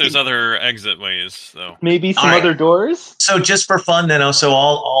seeing if there's other exit ways, though. Maybe some other doors. So just for fun, then,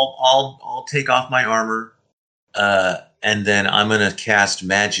 I'll take off my armor, and then I'm gonna cast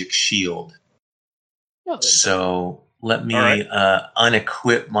magic shield. So let me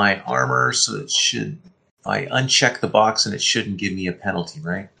unequip my armor. So it should. I uncheck the box, and it shouldn't give me a penalty,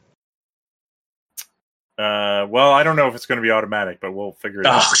 right? Well, I don't know if it's going to be automatic, but we'll figure it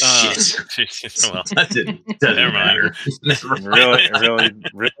out. Oh shit! Well, doesn't never mind.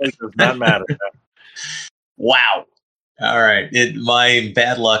 It really does not matter. Wow. All right. My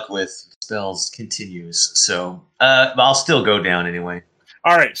bad luck with spells continues, so I'll still go down anyway.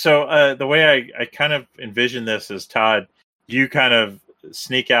 All right. So the way I kind of envision this is, Todd, you kind of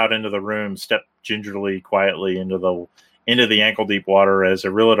sneak out into the room, step gingerly, quietly into the ankle deep water as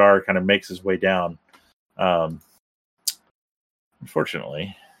Irilladar kind of makes his way down.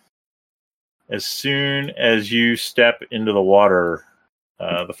 Unfortunately, as soon as you step into the water,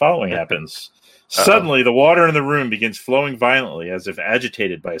 the following happens. Suddenly, the water in the room begins flowing violently, as if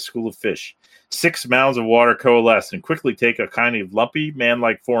agitated by a school of fish. 6 mounds of water coalesce and quickly take a kind of lumpy,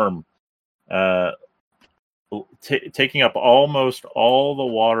 man-like form, taking up almost all the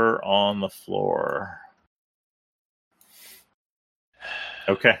water on the floor.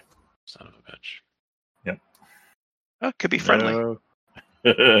 Okay. Son of a bitch. Yep. Oh, could be friendly. No.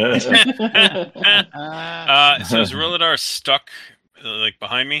 So is Irilladar stuck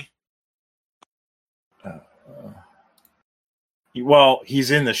behind me? Well,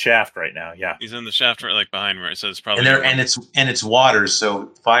 he's in the shaft right now. Yeah, he's in the shaft right behind me. So it's probably and it's water, so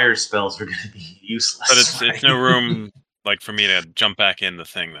fire spells are going to be useless. But it's no room for me to jump back in the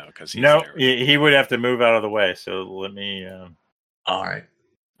thing though, because he would have to move out of the way. So let me. All right.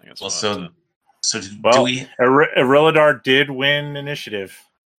 I guess Irilladar did win initiative.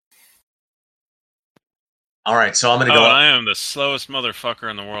 All right, so I'm going to go. I am the slowest motherfucker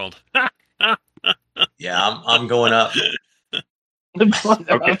in the world. Yeah, I'm going up.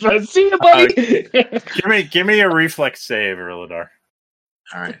 Okay. See you, buddy. Give me a reflex save, Irilladar.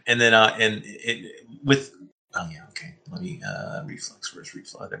 All right, and then okay. Let me reflex. Where's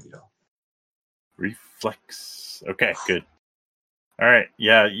reflex? There we go. Reflex. Okay, good. All right,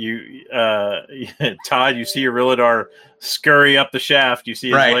 yeah, you, Todd, you see Irilladar scurry up the shaft. You see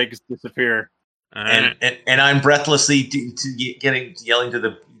his legs disappear, and I'm breathlessly yelling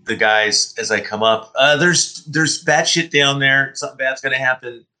to the guys as I come up. There's bad shit down there. Something bad's gonna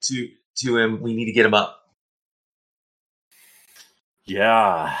happen to him. We need to get him up.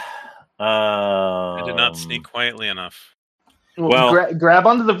 Yeah. I did not sneak quietly enough. Well, grab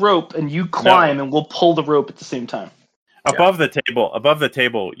onto the rope and you climb, and we'll pull the rope at the same time. Above the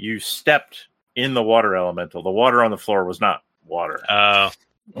table, you stepped in the water elemental. The water on the floor was not water.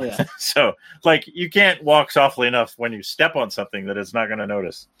 Yeah. So, you can't walk softly enough when you step on something that it's not going to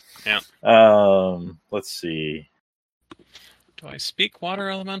notice. Yeah. Let's see. Do I speak water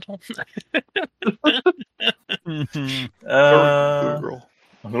elemental?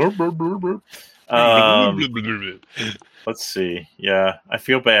 Let's see. Yeah, I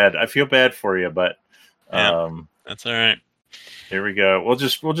feel bad. I feel bad for you, but that's all right. Here we go. We'll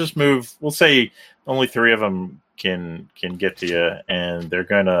just move. We'll say only 3 of them can get to you, and they're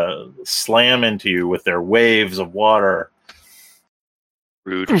gonna slam into you with their waves of water.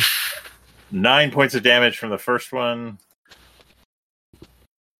 Rude. 9 points of damage from the first one.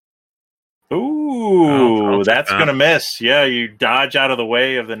 Ooh, that's gonna miss. Yeah, you dodge out of the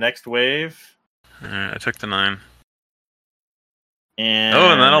way of the next wave. All right, I took the 9.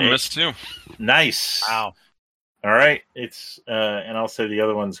 And that'll miss too. Nice. Wow. All right, it's and I'll say the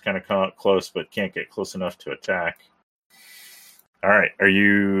other one's kind of come up close, but can't get close enough to attack. All right, are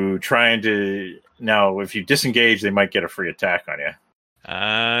you trying to now? If you disengage, they might get a free attack on you.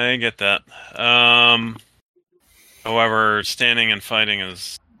 I get that. However, standing and fighting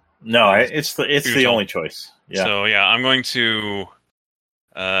is No, it's the futile. only choice. Yeah. So yeah, I'm going to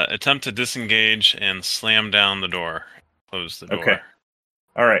attempt to disengage and slam down the door, close the door. Okay.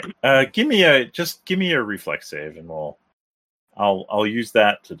 All right. Give me a reflex save, and I'll use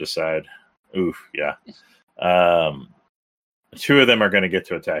that to decide. Oof, yeah. 2 of them are going to get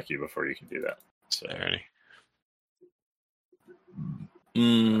to attack you before you can do that. So. Alrighty.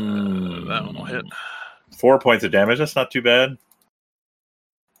 Mm, that one will hit. 4 points of damage. That's not too bad.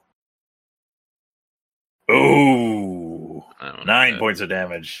 Ooh, 9 points of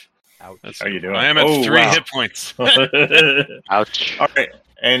damage. Ouch. How are you doing? I am at 3 hit points. Ouch. All right,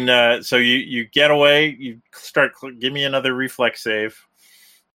 and so you get away. You start. Give me another reflex save.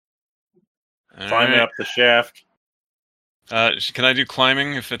 Climbing up the shaft. Can I do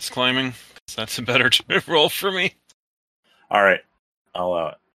climbing if it's climbing? 'Cause that's a better roll for me. All right, I'll allow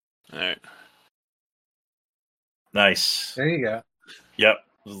it. All right. Nice. There you go. Yep.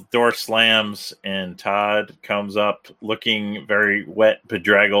 The door slams, and Todd comes up looking very wet,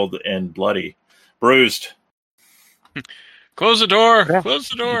 bedraggled, and bloody. Bruised. Close the door! Close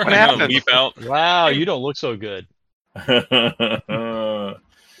the door! What I'm happened? gonna leap out. Wow, you don't look so good. Take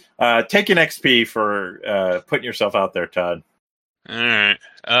an XP for putting yourself out there, Todd. All right.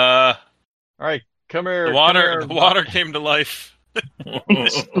 All right, come here. The water came to life.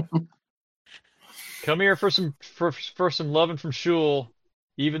 Come here for some loving from Shul.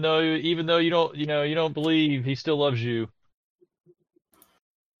 Even though you don't believe, he still loves you.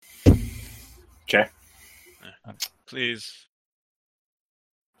 Okay. Please.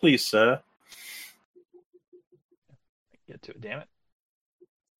 Please, sir. Get to it, damn it.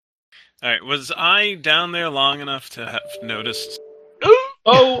 All right. Was I down there long enough to have noticed?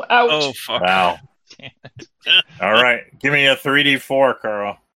 Oh, ouch. Oh, fuck. Wow. Damn it. All right. Give me a 3d4,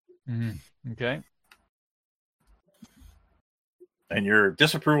 Carl. Mm-hmm. Okay. And your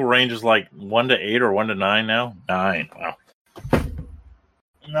disapproval range is like 1 to 8 or 1 to 9 now? 9. Wow.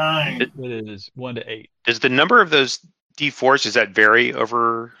 9. It is 1 to 8. Does the number of those D4s, does that vary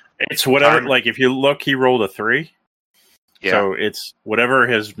over? It's whatever. Time? Like if you look, he rolled a 3. Yeah. So it's whatever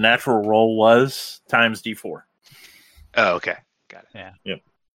his natural roll was times d4. Oh, okay. Got it. Yeah. Yep.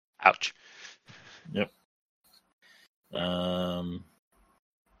 Ouch. Yep. That's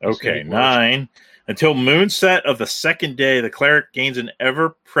Okay, gonna be 9. Until moonset of the second day, the cleric gains an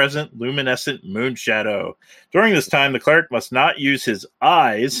ever-present luminescent moon shadow. During this time, the cleric must not use his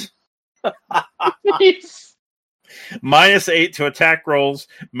eyes. -8 to attack rolls,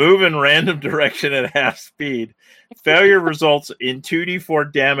 move in random direction at half speed. Failure results in 2d4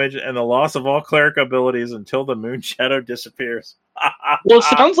 damage and the loss of all cleric abilities until the moon shadow disappears. Well, it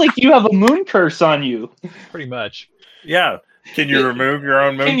sounds like you have a moon curse on you. Pretty much. Yeah. Can you remove your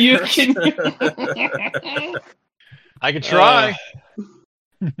own moon curse? Can you? I could try.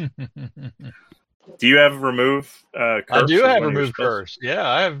 Do you have remove curse? I do as have one of your remove spells? curse. Yeah,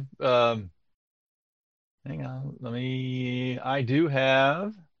 I have. Hang on. I do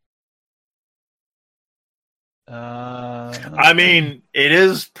have. I mean, it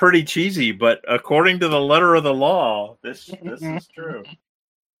is pretty cheesy, but according to the letter of the law, this is true.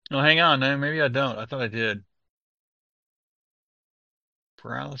 No, hang on. No, maybe I don't. I thought I did.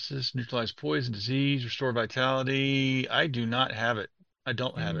 Paralysis, neutralize poison, disease, restore vitality. I do not have it. I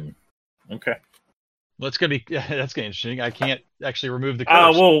don't have it. Okay. Well, that's gonna be interesting. I can't actually remove the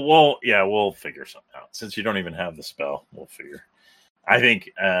curse. We'll figure something out. Since you don't even have the spell, we'll figure. I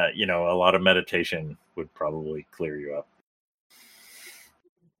think a lot of meditation would probably clear you up.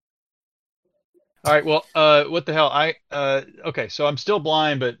 All right. Well, what the hell? Okay. So I'm still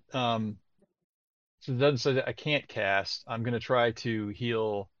blind, but so it doesn't say that I can't cast. I'm gonna try to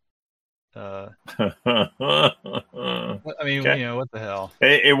heal. I mean, Okay. what the hell?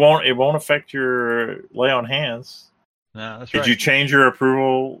 It won't affect your lay on hands. No, that's Did right. you change your I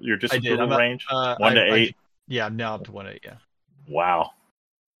did. disapproval range? 1 to 8. Yeah, I'm now up to 1-8. Yeah. Wow.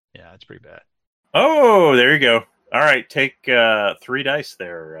 Yeah, it's pretty bad. Oh, there you go. All right, take 3 dice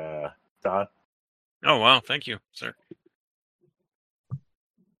there, Todd. Oh, wow. Thank you, sir.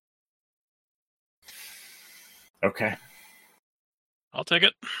 Okay. I'll take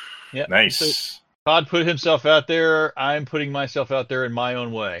it. Yeah. Nice. So Todd put himself out there. I'm putting myself out there in my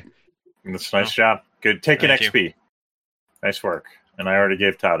own way. That's a nice job. Good. Take an Thank XP. Nice work. And I already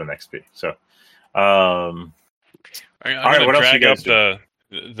gave Todd an XP. So, I'm I'm right, what else you drag guys up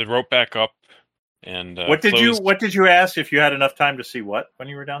the rope back up and what did close, you ask if you had enough time to see what when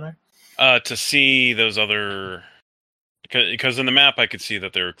you were down there? to see those other, because in the map I could see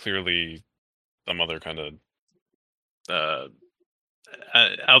that there were clearly some other kind of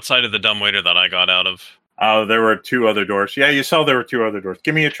outside of the dumbwaiter that I got out of. Oh, there were 2 other doors. Yeah, you saw there were 2 other doors.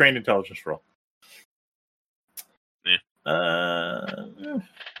 Give me a trained intelligence roll. I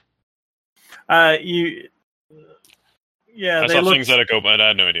saw things that go, but I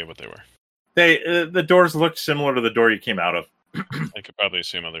had no idea what they were. The doors looked similar to the door you came out of. I could probably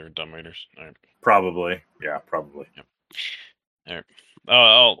assume other dumbwaiters. All right. Probably, yeah, probably. Yep. All right.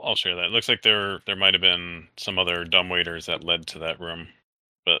 I'll share that. It looks like there might have been some other dumbwaiters that led to that room,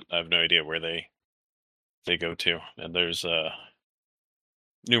 but I have no idea where they go to. And there's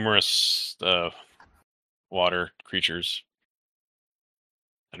numerous water creatures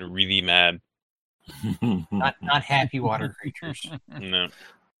that are really mad. Not happy water creatures. No.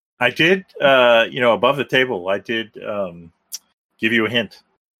 I did, above the table, I did give you a hint.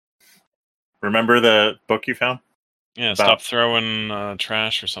 Remember the book you found? Yeah, stop throwing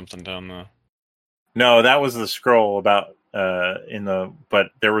trash or something down the... No, that was the scroll about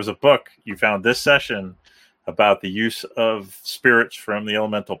but there was a book you found this session about the use of spirits from the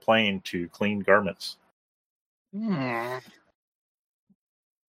elemental plane to clean garments.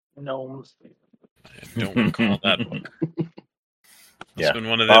 Gnomes. I don't recall that book. It's Yeah. been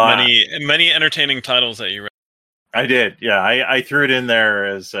one of the many entertaining titles that you read. I did, yeah. I threw it in there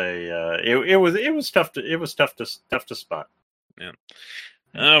as a. It was tough to spot. Yeah.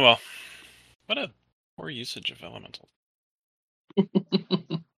 Oh well, what a poor usage of elemental.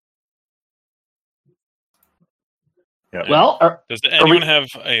 Yeah. Well, does anyone have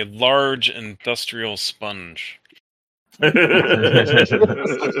a large industrial sponge?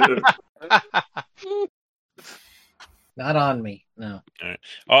 Not on me, no. All right.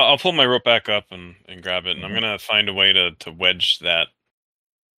 I'll pull my rope back up and grab it, and I'm gonna find a way to wedge that.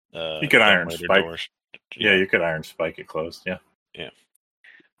 You could iron spike. Door. Yeah, you could iron spike it closed. Yeah. Yeah.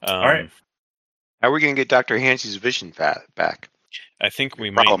 All right. How are we going to get Dr. Hansy's vision back? I think we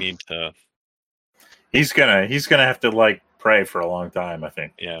might need to. He's gonna have to pray for a long time. I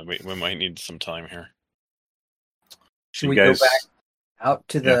think. Yeah, we might need some time here. Should we go back out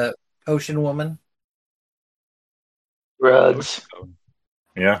to the potion woman? Drugs.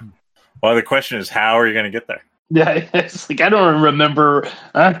 Yeah. Well, the question is, how are you going to get there? Yeah, it's I don't remember.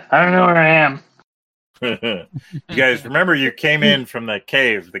 I don't know where I am. You guys remember you came in from the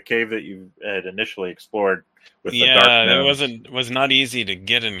cave that you had initially explored with the dark gnomes. It was not easy to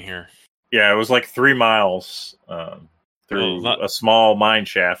get in here. Yeah, it was 3 miles through a small mine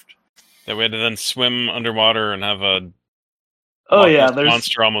shaft. That we had to then swim underwater and have a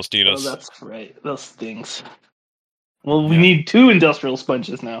monster almost eat us. Oh, that's right. Those things. Well, we need 2 industrial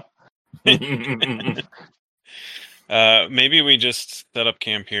sponges now. Maybe we just set up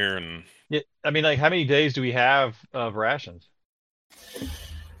camp here and. Yeah, I mean, how many days do we have of rations?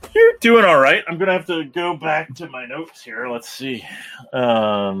 You're doing all right. I'm gonna have to go back to my notes here. Let's see.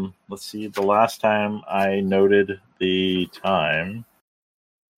 The last time I noted the time.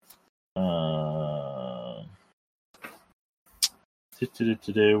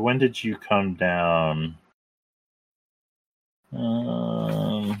 When did you come down?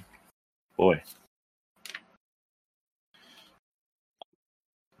 Boy.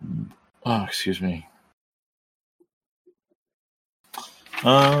 Oh, excuse me.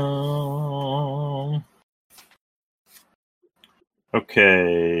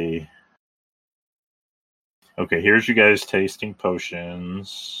 Okay. Okay, here's you guys tasting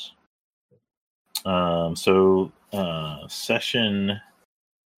potions. Session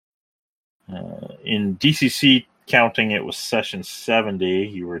in DCC counting, it was session 70.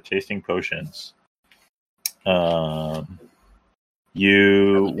 You were tasting potions.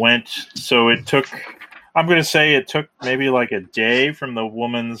 You went, so it took, I'm going to say it took maybe a day from the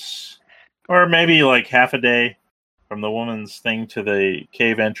woman's, or maybe half a day from the woman's thing to the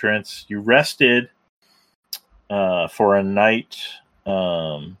cave entrance. You rested for a night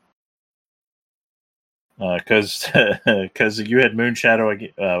because you had moon shadow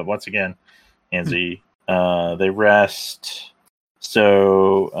once again, Anzi. They rest.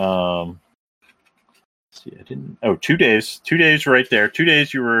 So, see, I didn't. Oh, 2 days. 2 days right there. 2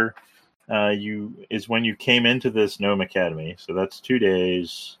 days you were. Is when you came into this gnome academy. So that's 2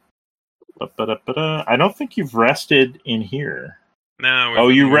 days. I don't think you've rested in here. No. Oh,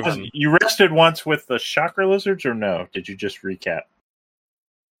 you rested once with the chakra lizards, or no? Did you just recap?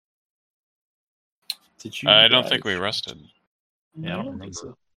 Did you? I don't think we rested. Yeah, I don't think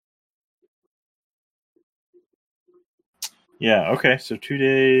so. Yeah, okay, so 2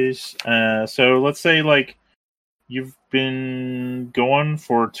 days. So let's say you've been going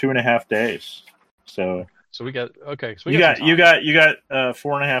for 2.5 days. So we got you got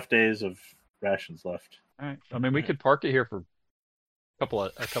 4.5 days of rations left. All right. I mean, we could park it here for a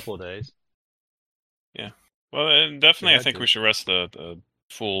couple of days. Well, definitely, Yeah, I think we should rest the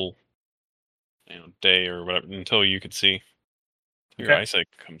full, day or whatever until you could see your eyesight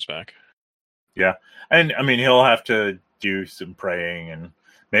comes back. Yeah, and I mean he'll have to do some praying, and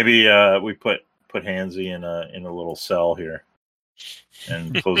maybe we put Hansy in a little cell here,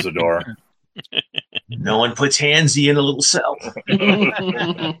 and close the door. No one puts Hansy in a little cell.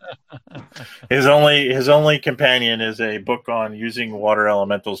 His only companion is a book on using water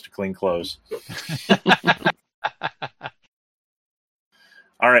elementals to clean clothes.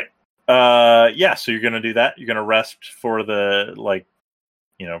 All right. Yeah, so you're going to do that. You're going to rest for the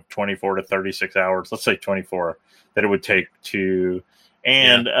 24 to 36 hours. Let's say 24 that it would take to.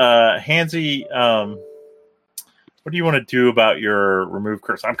 And Hansy, what do you want to do about your remove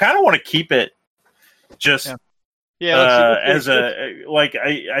curse? I kind of want to keep it just as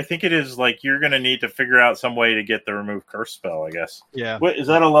I think it is like you're going to need to figure out some way to get the remove curse spell, I guess. Yeah. What is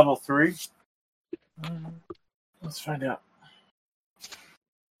that, a level 3? Let's find out.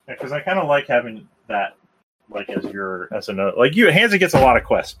 Because I kind of like having that as a note. Like Hansy gets a lot of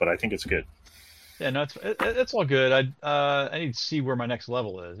quests, but I think it's good. Yeah, no, it's all good. I need to see where my next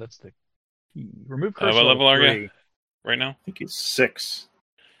level is. That's the key. Remove curse. What level are 3. you right now? I think he's 6.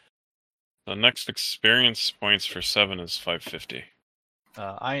 The next experience points for 7 is 550.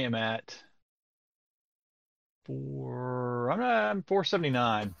 I am at 4. I'm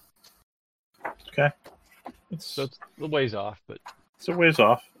 479. Okay. So it's a ways off, but it's a ways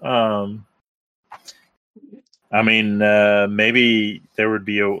off. I mean, maybe there would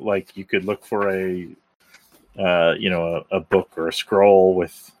be you could look for a book or a scroll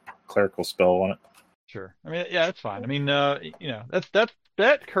with clerical spell on it. Sure. I mean, yeah, that's fine. I mean,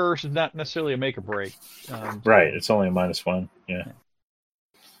 that curse is not necessarily a make or break. Right. It's only a -1. Yeah.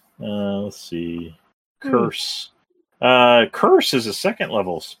 Let's see. Curse. Curse is a 2nd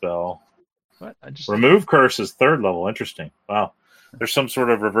level spell. What? Remove curse is 3rd level. Interesting. Wow. There's some sort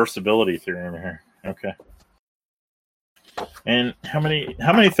of reversibility theorem here. Okay. And how many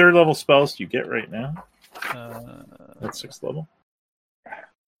 3rd level spells do you get right now? That's 6th level.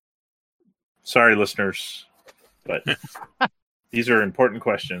 Sorry, listeners, but these are important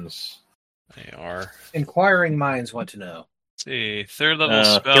questions. They are. Inquiring minds want to know. Let's see, 3rd level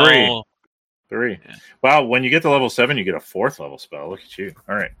spell. 3. Yeah. Wow, when you get to level 7, you get a 4th level spell. Look at you.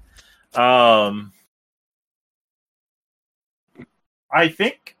 All right. I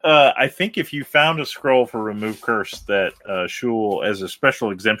think if you found a scroll for remove curse that Shul, as a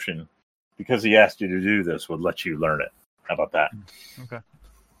special exemption, because he asked you to do this, would let you learn it. How about that? Okay.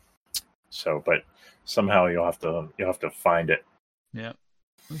 So, but somehow you'll have to find it. Yeah.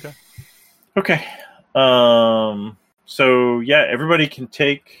 Okay. Okay. So yeah, everybody can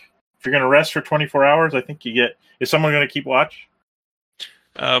take. If you're going to rest for 24 hours, I think you get. Is someone going to keep watch?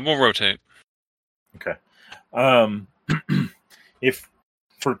 We'll rotate. Okay. If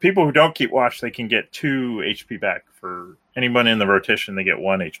for people who don't keep watch, they can get 2 HP back. For anyone in the rotation, they get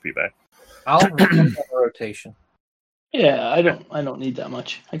 1 HP back. I'll rotate the rotation. Yeah, I don't need that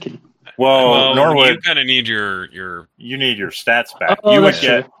much. I can. Well, Norwood, you kind of need your. You need your stats back. Oh, you would that's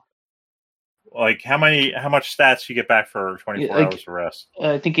get true. like how much stats you get back for 24 hours of rest?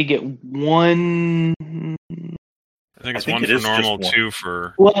 I think I get 1. I think it's 1 for normal, 2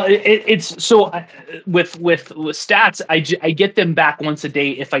 for. Well, it's so with stats, I get them back once a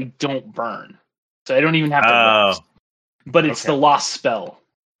day if I don't burn, so I don't even have to rest. But it's the lost spell,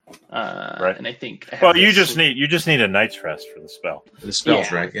 right? And I think you just need a night's rest for the spell. The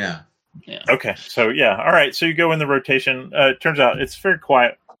spell's right, yeah. Okay, so all right. So you go in the rotation. It turns out it's very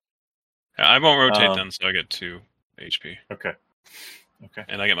quiet. I won't rotate then, so I get 2 HP. Okay,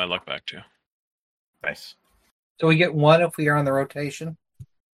 and I get my luck back too. Nice. So we get 1 if we are on the rotation?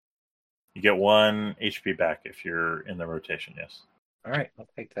 You get 1 HP back if you're in the rotation, yes. All right, I'll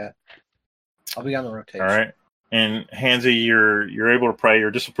take that. I'll be on the rotation. All right. And Hansy, you're able to pray. Your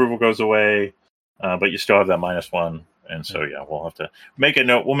disapproval goes away, but you still have that -1. And so, we'll have to make a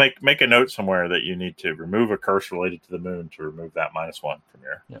note. We'll make a note somewhere that you need to remove a curse related to the moon to remove that -1 from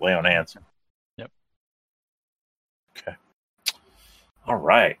your lay on hands. Yep. Okay. All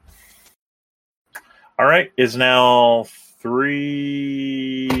right. Is now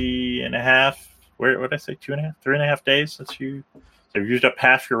 3.5. What did I say? 2.5, 3.5 days since you've used up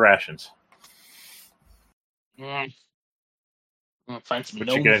half your rations. I'll find some.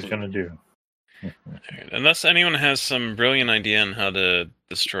 What you guys gonna do? Unless anyone has some brilliant idea on how to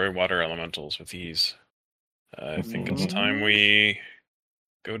destroy water elementals with ease, I think it's time we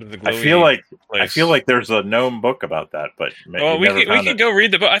go to the glowy I feel like there's a gnome book about that, but we could go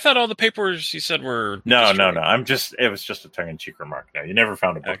read the book. I thought all the papers you said were no. It was just a tongue-in-cheek remark. No, you never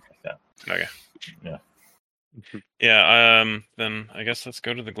found a book like that. Okay. Yeah. Yeah. Then I guess let's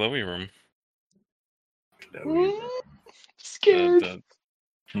go to the glowy room. Scared.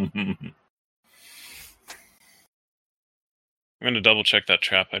 I'm going to double check that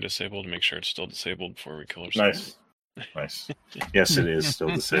trap I disabled to make sure it's still disabled before we kill ourselves. Nice. Yes, it is still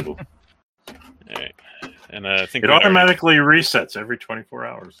disabled. All right. And I think it automatically resets every 24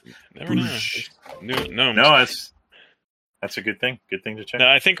 hours. Never know. No, that's a good thing. Good thing to check. No,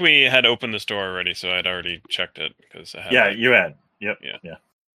 I think we had opened this door already, so I'd already checked it because I had. Yeah, you had. Yep. Yeah.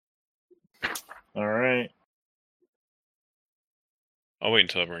 All right. I'll wait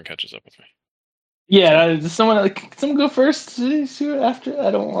until everyone catches up with me. Yeah, does someone go first? After?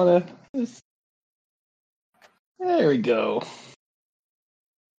 I don't want to. There we go.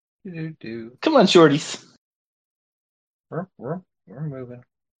 Come on, shorties. We're moving.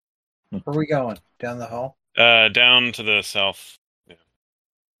 Where are we going? Down the hall? Down to the south. Yeah.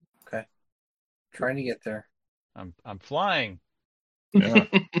 Okay. Trying to get there. I'm flying. Yeah.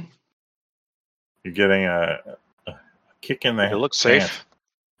 You're getting a kick in the head. It looks safe.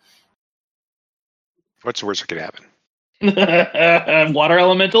 What's the worst that could happen? Water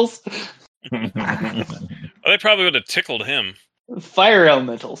elementals? Well, they probably would have tickled him. Fire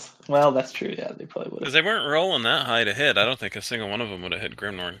elementals. Well, that's true. Yeah, they probably would. Because they weren't rolling that high to hit. I don't think a single one of them would have hit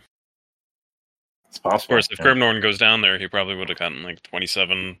Grimnorn. It's possible. Of course, if Grimnorn goes down there, he probably would have gotten like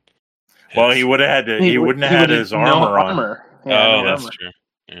 27. Hits. Well, he would have had to. He wouldn't have had his armor on. Yeah, that's true.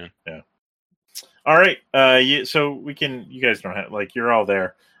 Yeah. All right. So we can. You guys don't have you're all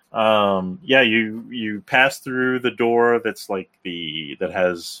there. You pass through the door that's that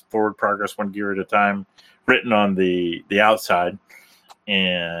has forward progress 1 gear at a time written on the outside,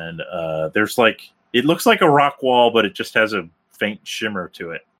 and there's it looks like a rock wall, but it just has a faint shimmer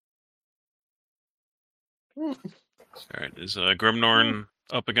to it. All right, is Grimnorn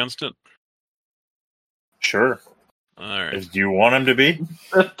up against it? Sure. All right. Do you want him to be?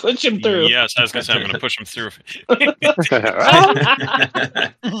 Push him through. Yes, I was going to say I'm going to push him through.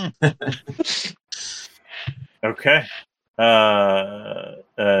 Okay.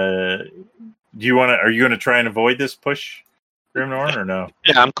 Do you want to? Are you going to try and avoid this push, Grimnorn, or no?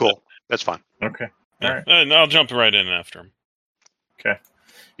 Yeah, I'm cool. That's fine. Okay. All right. I'll jump right in after him. Okay.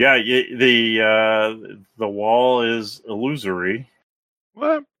 Yeah. The wall is illusory.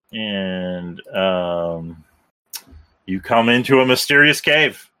 What? And you come into a mysterious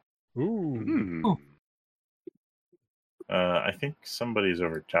cave. Ooh. I think somebody's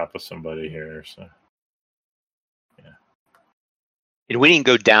over top of somebody here. So. And we didn't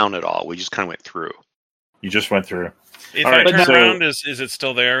go down at all. We just kind of went through. You just went through. If I turn around, is it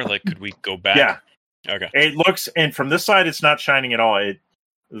still there? Could we go back? Yeah. Okay. It looks, and from this side, it's not shining at all. It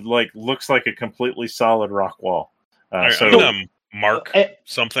looks like a completely solid rock wall. I'm gonna mark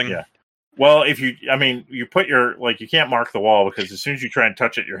something. Yeah. Well, you put your you can't mark the wall because as soon as you try and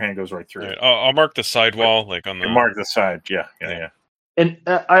touch it, your hand goes right through. Right. I'll mark the side wall, on the. Mark the side. Yeah. And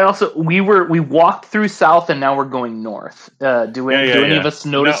I also we walked through south and now we're going north. Do any of us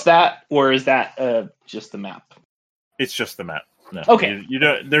notice that, or is that just the map? It's just the map. No. Okay. You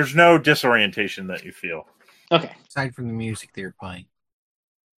don't. There's no disorientation that you feel. Okay. Aside from the music they're playing.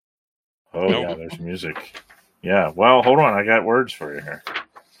 Oh yeah, there's music. Yeah. Well, hold on. I got words for you here.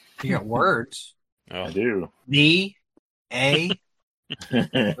 You got words. Oh. I do. D A.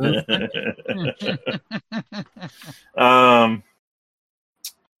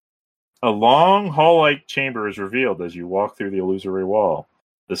 A long hall-like chamber is revealed as you walk through the illusory wall.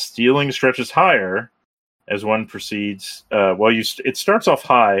 The ceiling stretches higher as one proceeds. It starts off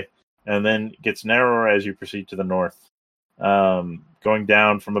high and then gets narrower as you proceed to the north, going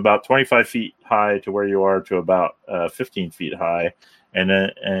down from about 25 feet high to where you are to about 15 feet high, and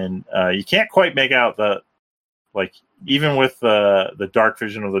you can't quite make out even with the dark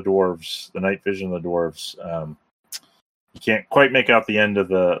vision of the dwarves, the night vision of the dwarves. You can't quite make out the end of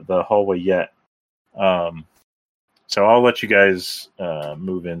the hallway yet. So I'll let you guys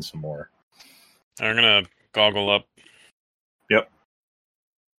move in some more. I'm going to goggle up. Yep.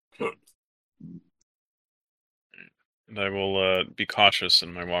 And I will be cautious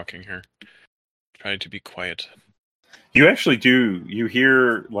in my walking here. Try to be quiet. You actually do. You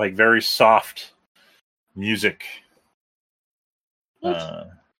hear very soft music. Yeah.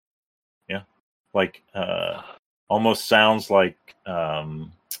 Almost sounds like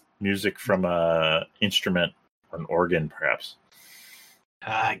music from a instrument or an organ, perhaps.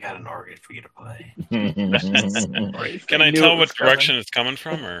 I got an organ for you to play. Can I tell what direction it's coming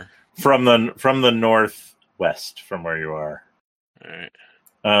from, or from the northwest, from where you are? All right.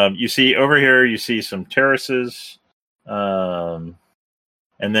 You see over here. You see some terraces, and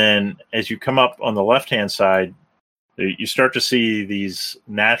And then as you come up on the left-hand side, you start to see these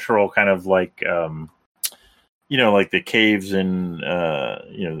natural kind of like, like the caves in,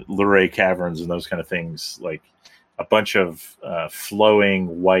 Luray caverns and those kind of things, like a bunch of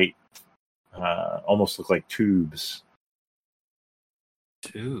flowing white, almost look like tubes.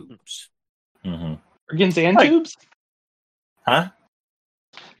 Tubes. Mm-hmm. Organs and tubes? Huh?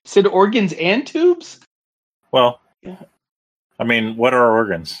 Said organs and tubes? Well, yeah. I mean, what are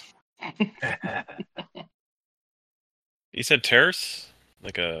organs? You said terrace?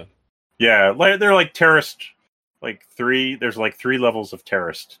 Like a... Yeah, they're like terraced, like three. There's like 3 levels of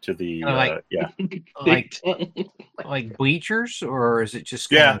terraced to the, like bleachers, or is it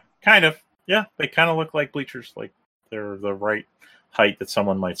just kind of. Yeah, they kind of look like bleachers, like they're the right height that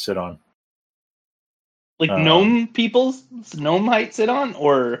someone might sit on. Like gnome height sit on,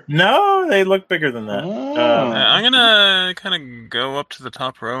 or no, they look bigger than that. I'm gonna kind of go up to the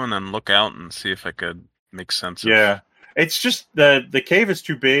top row and then look out and see if I could make sense. Yeah, it's just the cave is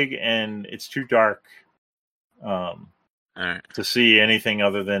too big and it's too dark to see anything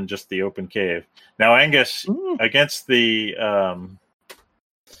other than just the open cave. Now, Angus, against the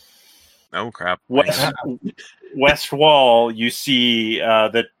oh crap, west wall, you see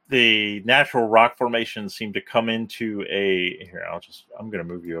that the natural rock formations seem to come into a. Here, I'm going to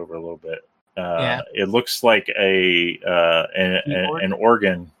move you over a little bit. It looks like an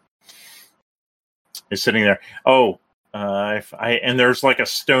organ is sitting there. Oh, and there's like a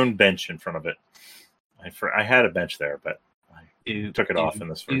stone bench in front of it. I had a bench there, but I took it off in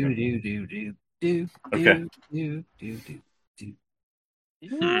this version. Okay.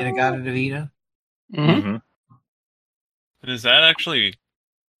 Inagata Devita. Mm-hmm. And is that actually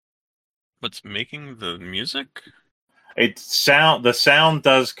what's making the music? The sound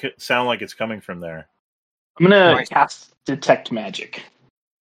does sound like it's coming from there. I'm gonna cast detect magic.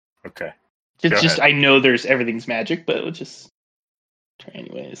 Okay. It's just I know everything's magic, but we'll just try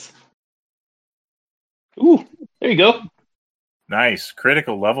anyways. Ooh, there you go. Nice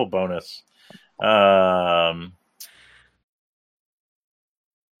critical level bonus.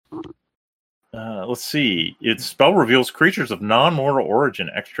 Let's see. Its spell reveals creatures of non-mortal origin,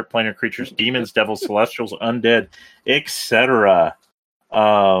 extraplanar creatures, demons, devils, celestials, undead, etc.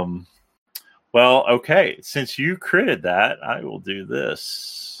 Well, okay. Since you critted that, I will do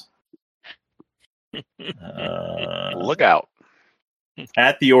this. Look out.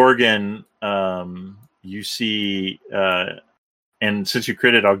 At the organ, you see, and since you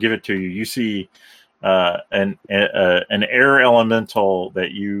critted, I'll give it to you. You see an air elemental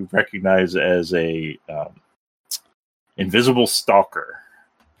that you recognize as a invisible stalker.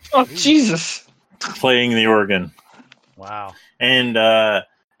 Oh, Jesus! Playing the organ. Wow. And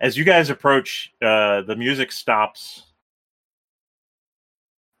as you guys approach, the music stops.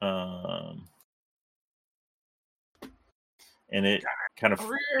 And it kind of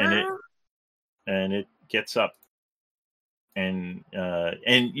and it gets up, and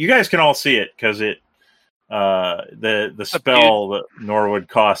you guys can all see it because it the spell that Norwood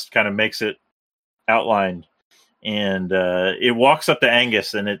cost kind of makes it outlined, and it walks up to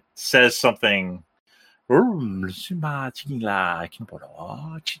Angus and it says something. Okay.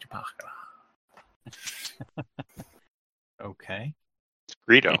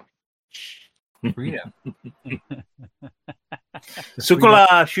 Greedo. Sukula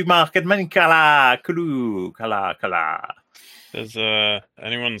Shumarket Manikala Kulu Kala. Does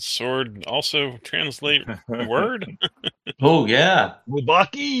anyone's sword also translate word? Oh yeah.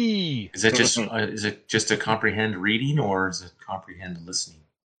 Wubaki! Is it just a comprehend reading or is it comprehend listening?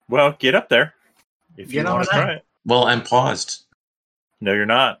 Well, get up there if you want to try it. Well, I'm paused. No, you're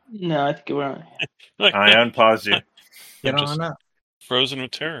not. No, I think we're on. I unpaused you. Get on up. Frozen with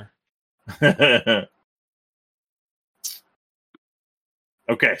terror.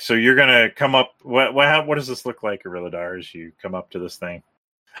 Okay, so you're gonna come up. What does this look like, Irilladar, as you come up to this thing?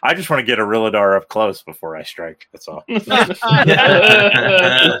 I just want to get Irilladar up close before I strike. That's all.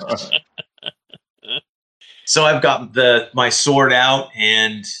 So I've got my sword out,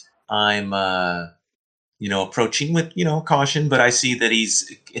 and I'm approaching with caution, but I see that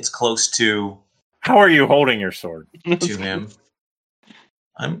it's close to. How are you holding your sword? To him.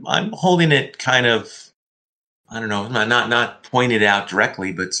 I'm holding it kind of, I don't know, not pointed out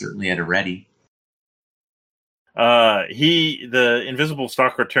directly, but certainly at a ready. The invisible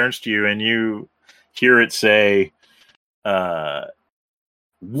stalker turns to you, and you hear it say, "What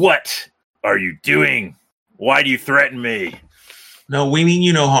are you doing? Why do you threaten me?" No, we mean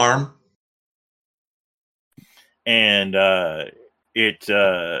you no harm. And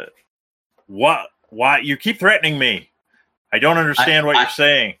what? Why you keep threatening me? I don't understand what you're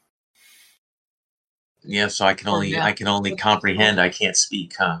saying. Yeah, so I can only comprehend. I can't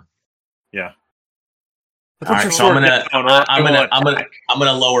speak, huh? Yeah. All right, so I'm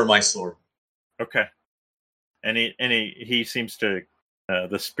gonna lower my sword. Okay. And he seems to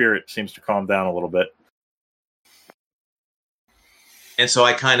the spirit seems to calm down a little bit. And so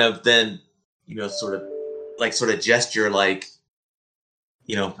I kind of then, sort of gesture like,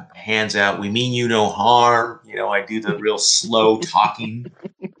 hands out. We mean you no harm. I do the real slow talking.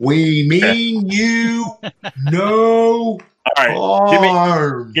 We mean you no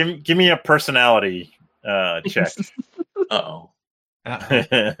harm. Give me a personality check. Uh-oh.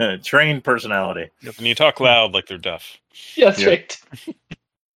 Trained personality. Yep, and you talk loud like they're deaf. Yeah, that's right.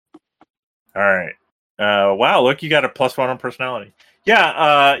 All right. Wow, look, you got a +1 on personality.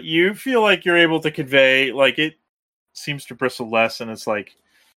 Yeah, you feel like you're able to convey, like, it seems to bristle less, and it's like,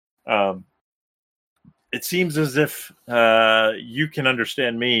 it seems as if you can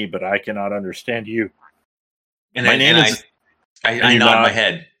understand me, but I cannot understand you. And I nod my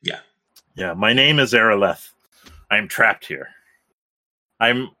head. Yeah. Yeah, my name is Araleth. I'm trapped here.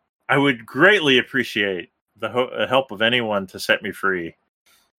 I would greatly appreciate the help of anyone to set me free.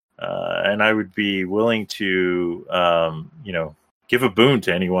 And I would be willing to, give a boon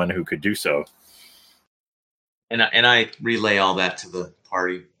to anyone who could do so. And I relay all that to the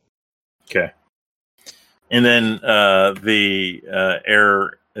party. Okay. And then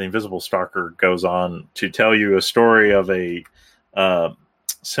the invisible stalker goes on to tell you a story of a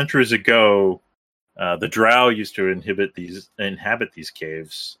centuries ago. The drow used to inhabit these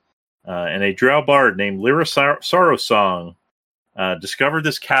caves, and a drow bard named Lyra Sorrowsong discovered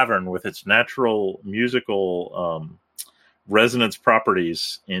this cavern with its natural musical resonance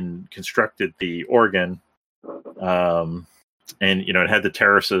properties and constructed the organ. And it had the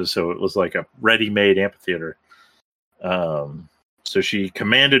terraces, so it was like a ready-made amphitheater. So she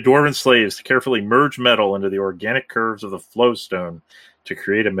commanded dwarven slaves to carefully merge metal into the organic curves of the flowstone to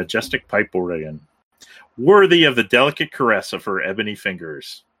create a majestic pipe organ, worthy of the delicate caress of her ebony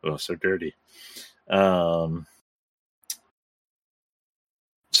fingers. Oh, so dirty. So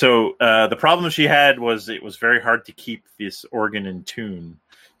the problem she had was it was very hard to keep this organ in tune.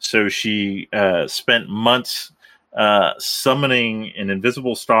 So she spent months summoning an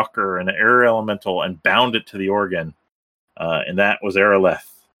invisible stalker and an air elemental and bound it to the organ. And that was Araleth.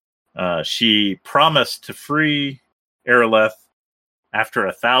 She promised to free Araleth after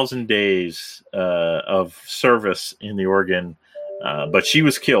 1,000 days of service in the organ, but she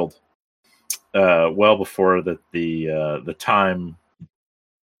was killed well before the time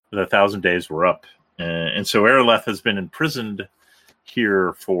the 1,000 days were up. And so Araleth has been imprisoned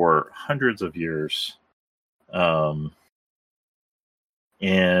here for hundreds of years. Araleth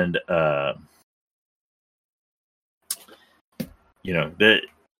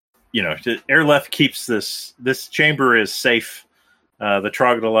keeps this chamber is safe. The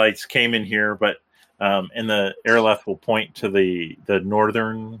troglodytes came in here, but and the Araleth will point to the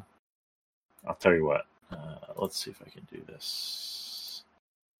northern. I'll tell you what. Let's see if I can do this.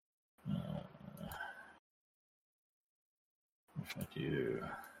 If I do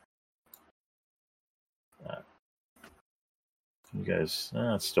that, you guys,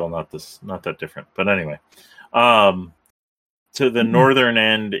 it's still not that different. But anyway, to the northern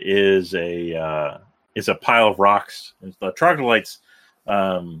end is a pile of rocks. The troglodytes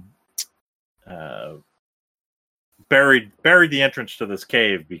buried the entrance to this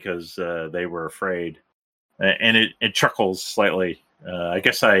cave because they were afraid, and it chuckles slightly. I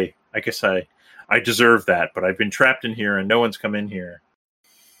guess I deserve that, but I've been trapped in here and no one's come in here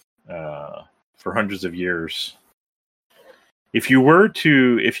for hundreds of years. If you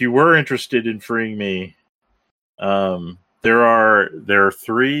were interested in freeing me, there are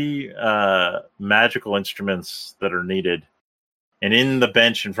 3 magical instruments that are needed, and in the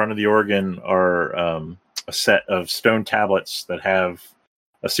bench in front of the organ are a set of stone tablets that have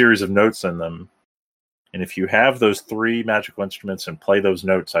a series of notes in them. And if you have those 3 magical instruments and play those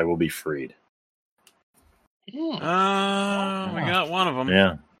notes, I will be freed. We got one of them.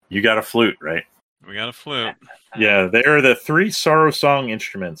 Yeah, you got a flute, right? We got a flute. Yeah, they're the 3 sorrow song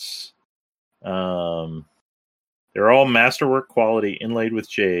instruments. They're all masterwork quality, inlaid with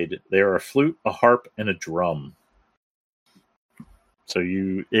jade. They are a flute, a harp, and a drum. So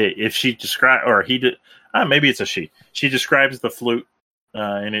if she describe, or he did, maybe it's a she. She describes the flute,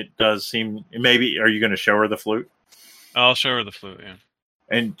 and it does seem. Maybe are you going to show her the flute? I'll show her the flute. Yeah.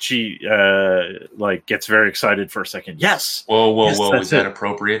 And she gets very excited for a second. Yes. Whoa! Is that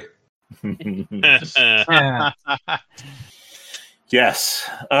appropriate? Yes.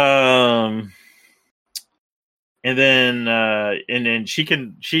 And then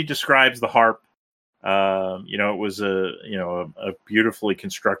she describes the harp. It was a beautifully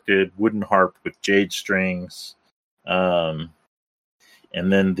constructed wooden harp with jade strings. And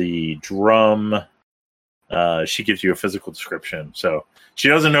then the drum, she gives you a physical description. So she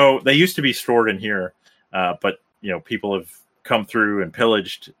doesn't know. They used to be stored in here, but people have come through and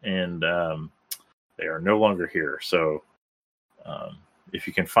pillaged, and they are no longer here. So if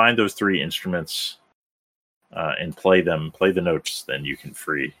you can find those 3 instruments and play the notes, then you can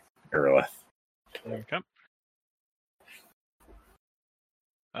free Aeroleth. Okay.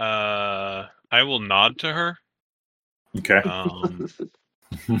 I will nod to her. Okay.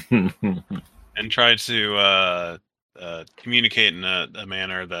 And try to communicate in a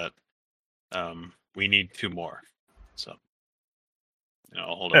manner that we need 2 more. So,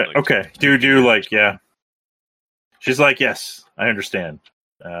 I'll hold up. Okay. Do like, yeah. She's like, yes, I understand.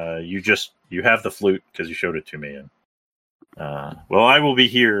 You have the flute because you showed it to me, and well, I will be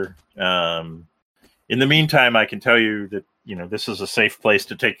here. In the meantime, I can tell you that this is a safe place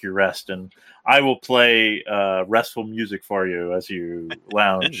to take your rest, and I will play restful music for you as you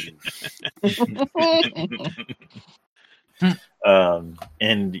lounge.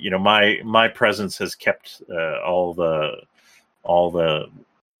 And my presence has kept all the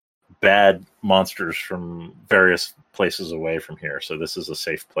bad monsters from various places away from here. So this is a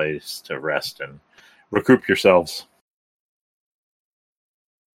safe place to rest and recoup yourselves.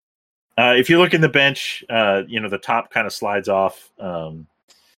 If you look in the bench, the top kind of slides off, and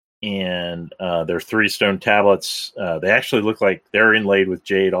there are 3 stone tablets. They actually look like they're inlaid with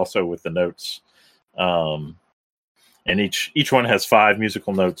jade, also with the notes. And each one has 5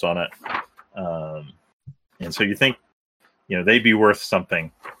 musical notes on it. And so you think, they'd be worth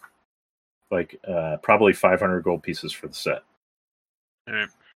something, like probably 500 gold pieces for the set. All right.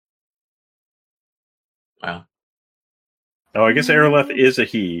 Wow. Oh, I guess Aeroleth is a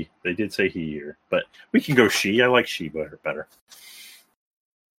he. They did say he here, but we can go she. I like she better.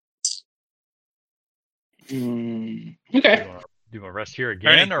 Okay. Do you want to rest here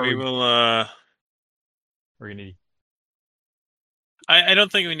again, right, or we will? We're gonna need. I don't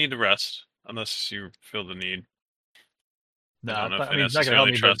think we need to rest unless you feel the need. No, I don't know if we it's not gonna help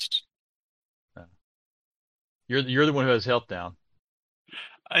necessarily me. trust. But, you're the one who has health down.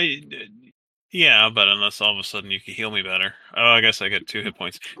 Yeah, but unless all of a sudden you can heal me better. Oh, I guess I get 2 hit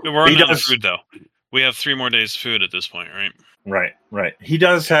points. We're running out of food though. We have 3 more days of food at this point, right? Right. He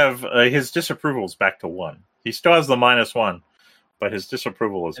does have his disapproval is back to 1. He still has the -1, but his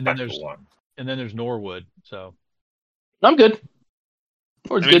disapproval is back to 1. And then there's Norwood. So I'm good.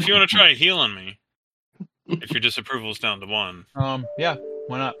 If you want to try healing me, if your disapproval is down to 1. Yeah,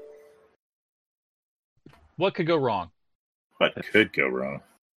 why not? What could go wrong? What could go wrong?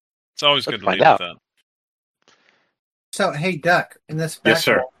 It's always good to lead out. with that. So, hey, Duck, in this back Yes,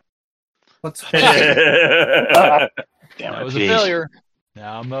 sir. wall, what's Damn That it. was a failure.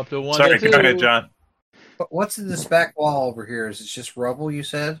 Now I'm up to 1. Sorry, to 2. go ahead, John. what's in this back wall over here? Is it just rubble? You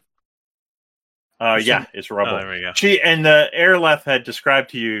said. Yeah, it's rubble. Oh, there we go. The Aeroleth had described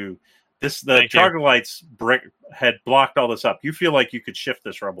to you the troglodytes brick had blocked all this up. You feel like you could shift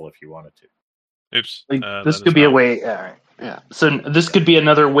this rubble if you wanted to. Oops. This could be a way. All right. Yeah. So this could be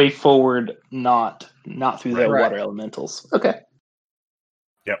another way forward, not through the water elementals. Okay.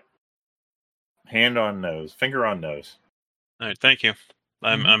 Yep. Hand on nose, finger on nose. All right. Thank you.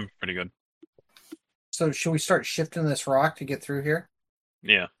 I'm pretty good. So, should we start shifting this rock to get through here?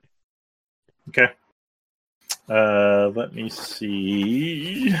 Yeah. Okay. Let me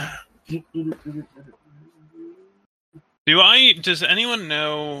see. Does anyone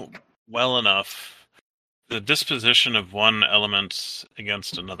know well enough the disposition of one element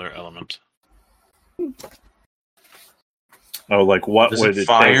against another element? Oh, like what would it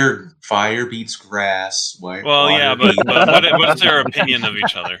fire? Take? Fire beats grass. Well, yeah, but what's their opinion of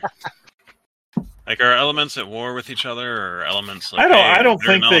each other? Like, are elements at war with each other, or elements? Like, I don't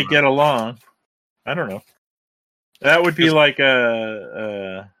think they get along. I don't know. That would be like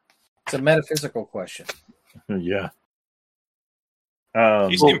it's a metaphysical question. Yeah.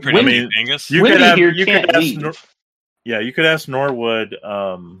 You seem pretty deep, Angus. You could ask Norwood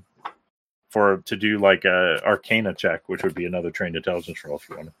to do like a Arcana check, which would be another trained intelligence roll if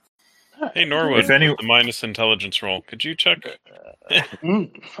you want to. Hey Norwood, the minus intelligence roll. Could you check?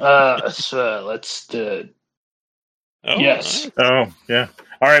 So let's do. Oh, yes. Nice. Oh, yeah.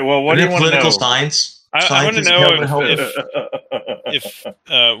 All right. Well, what do you want to know? Political science. I want to know if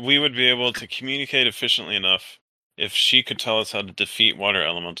we would be able to communicate efficiently enough if she could tell us how to defeat water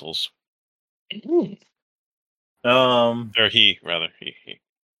elementals. Or he.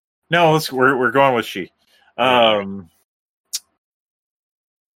 No, we're going with she.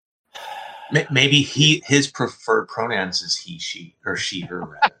 Maybe his preferred pronouns is he, she, or she, her.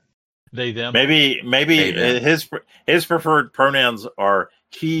 Rather. They, them. Maybe They, them. his preferred pronouns are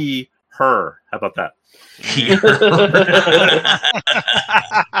he, her. How about that? He, her.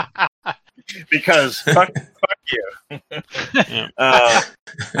 Because fuck you.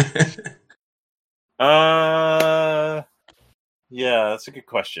 Yeah, that's a good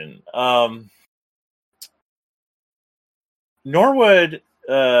question. Norwood.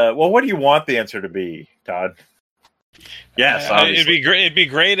 Well, what do you want the answer to be, Todd? Yes, obviously. It'd be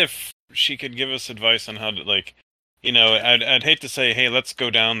great if she could give us advice on how to, like, I'd hate to say, hey, let's go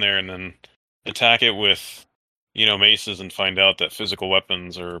down there and then attack it with, maces and find out that physical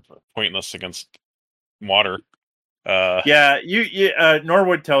weapons are pointless against water.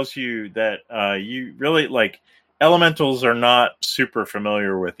 Norwood tells you that you really like elementals are not super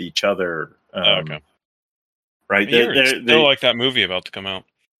familiar with each other. Okay. Right? They're still like that movie about to come out.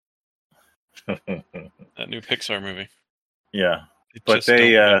 That new Pixar movie. Yeah, but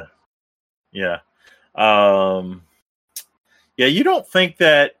they, yeah. You don't think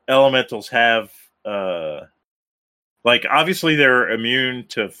that elementals have, obviously they're immune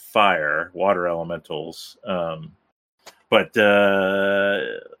to fire, water elementals, but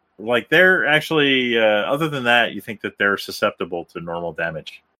they're actually, other than that, you think that they're susceptible to normal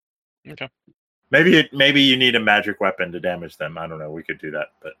damage. Okay. Maybe you need a magic weapon to damage them. I don't know. We could do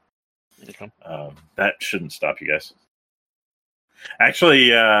that, but okay. That shouldn't stop you guys. Actually,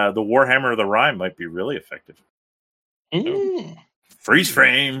 the Warhammer of the Rhyme might be really effective. Freeze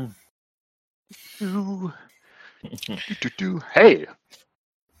frame. Hey.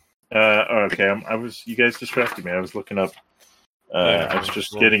 Okay. You guys distracted me. I was looking up. I was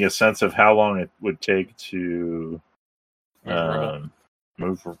just getting a sense of how long it would take to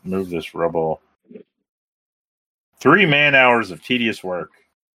move this rubble. 3 man-hours of tedious work.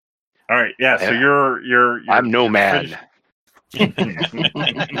 All right, yeah. So you're I'm no man. We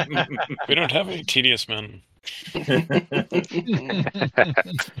don't have any tedious men.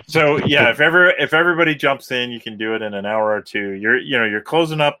 So yeah, if everybody jumps in, you can do it in an hour or two. You're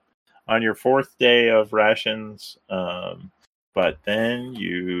closing up on your 4th day of rations, but then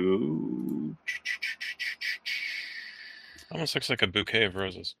you almost looks like a bouquet of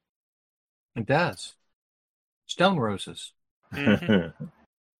roses. It does. Stone roses. Mm-hmm.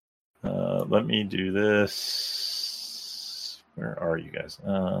 Let me do this. Where are you guys?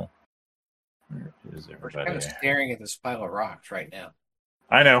 Where is everybody? We're kind of staring at this pile of rocks right now.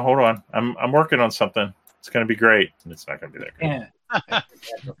 I know. Hold on. I'm working on something. It's going to be great. And it's not going to be that great. Yeah. I've heard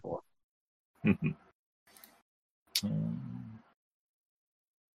that before.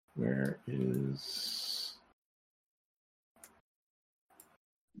 Where is?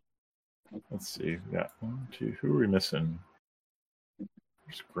 Let's see. We got 1, 2. Who are we missing?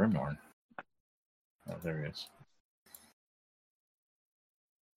 Where's Grimnorn? Oh, there he is.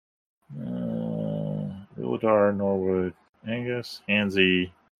 Illadar, Norwood, Angus,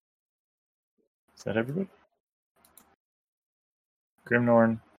 Hansi. Is that everybody?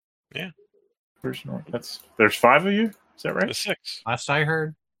 Grimnorn. Yeah. Where's Norn? There's 5 of you? Is that right? There's 6. Last I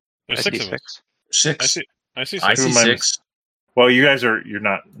heard. There's 6 of us. 6. I see 6. I see 6. Well, you guys you're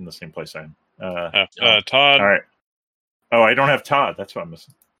not in the same place I am. Todd. All right. Oh, I don't have Todd. That's what I'm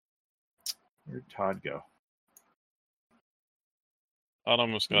missing. Where'd Todd go? Todd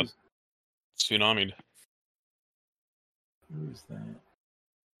almost got tsunami'd. Who is that?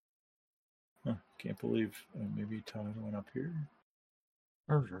 Huh, can't believe maybe Todd went up here.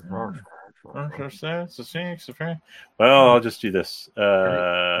 Well, I'll just do this. Carry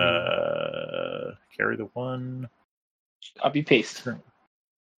the 1. Copy paste.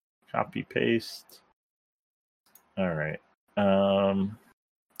 Copy paste. All right.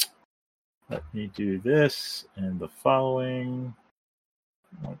 Let me do this and the following.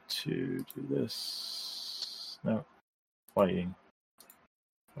 I want to do this. No, fighting.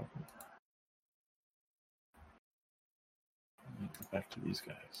 Let me go back to these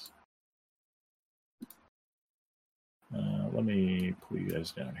guys. Let me pull you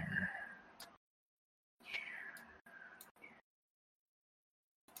guys down here.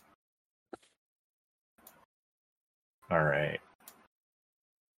 All right.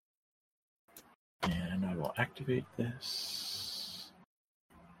 And I will activate this.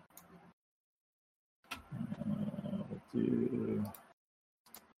 We'll do...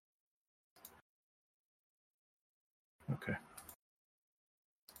 Okay.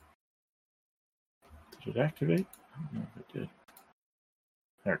 Did it activate? I don't know if it did.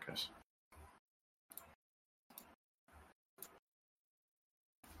 There it goes.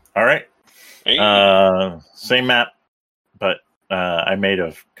 All right. Same map, but I made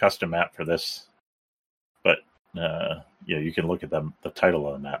a custom map for this. But yeah, you can look at the title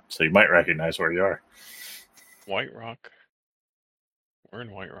of the map, so you might recognize where you are. Whiterock. We're in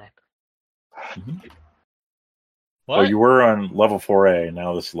Whiterock. Mm-hmm. What? Well, you were on level 4A.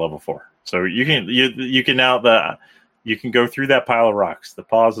 Now this is level 4. So you can now you can go through that pile of rocks. The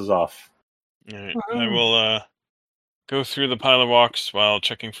pause is off. All right. I will go through the pile of rocks while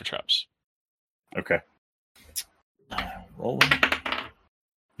checking for traps. Okay. Rolling.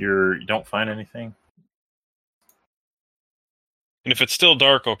 You don't find anything. And if it's still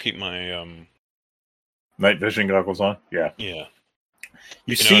dark, I'll keep my Night vision goggles on. Yeah. Yeah.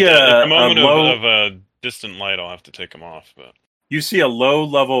 You see at the a moment low of a distant light, I'll have to take them off. But you see a low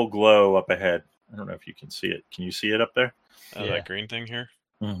level glow up ahead. I don't know if you can see it. Can you see it up there? That green thing here.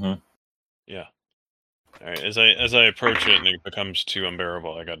 Mm-hmm. Yeah. All right. As I approach it and it becomes too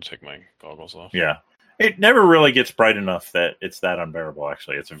unbearable, I got to take my goggles off. Yeah. It never really gets bright enough that it's that unbearable.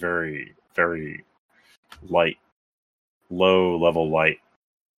 Actually, it's a very, very light, low level light.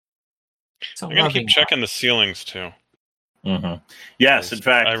 I'm gonna keep checking the ceilings too. Mm-hmm. Yes, in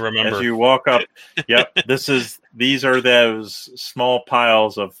fact, I remember as you walk up. Yep, these are those small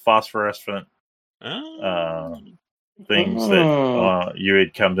piles of phosphorescent things that you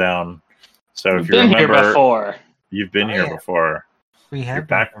had come down. So if you remember, here before. You've been here before. We have been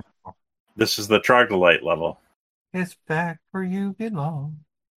back. Before. This is the troglodyte level. It's back where you belong.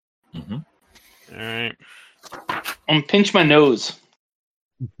 Mm-hmm. All right. I'm gonna pinch my nose.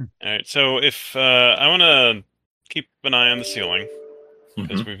 All right. So if I want to keep an eye on the ceiling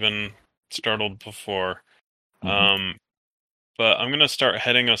because we've been startled before, but I'm gonna start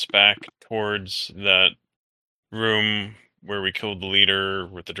heading us back towards that room where we killed the leader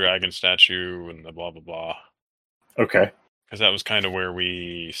with the dragon statue and the blah blah blah. Okay. Because that was kind of where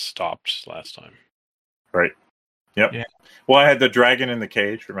we stopped last time. Right. Yep. Yeah. Well, I had the dragon in the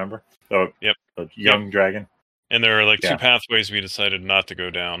cage, remember? Oh, yep. The young dragon. And there are like two pathways we decided not to go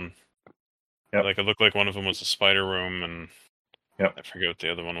down. Yep. Like it looked like one of them was a spider room, and I forget what the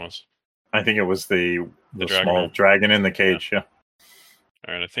other one was. I think it was the dragon small room. Dragon in the cage. Yeah.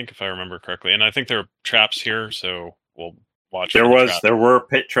 All right. I think if I remember correctly, and I think there are traps here, so we'll watch. There were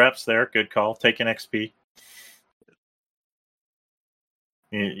pit traps there. Good call. Take an XP.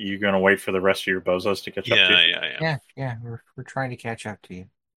 You going to wait for the rest of your bozos to catch up to you? Yeah. We're trying to catch up to you.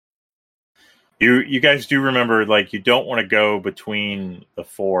 You guys do remember, like, you don't want to go between the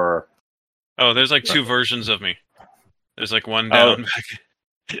four. Oh, there's like two versions of me. There's like one down.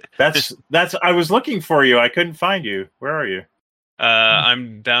 That's. I was looking for you. I couldn't find you. Where are you?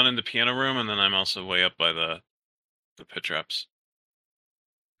 I'm down in the piano room, and then I'm also way up by the pit traps.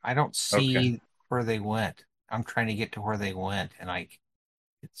 I don't see where they went. I'm trying to get to where they went, and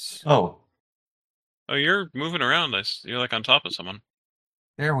it's. Oh, you're moving around. You're like on top of someone.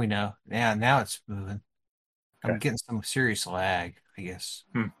 There we know. Yeah, now it's moving. I'm getting some serious lag, I guess.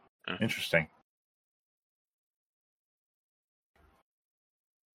 Interesting.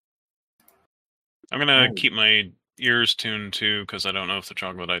 I'm gonna keep my ears tuned too, because I don't know if the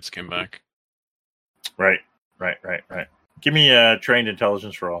troglodytes came back. Right. Give me a trained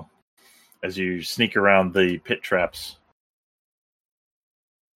intelligence roll as you sneak around the pit traps.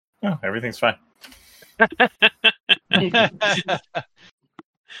 Oh, everything's fine.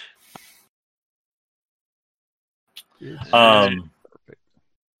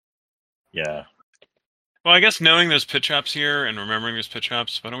 Yeah. Well, I guess knowing there's pit traps here and remembering there's pit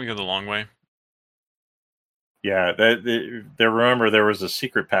traps, why don't we go the long way? Yeah, remember there was a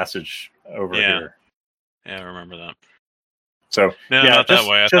secret passage over here. Yeah, I remember that. So no, not that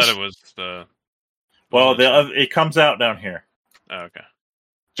way. I thought it was the. Well, it comes out down here. Oh, okay.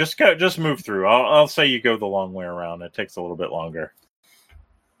 Just move through. I'll say you go the long way around. It takes a little bit longer.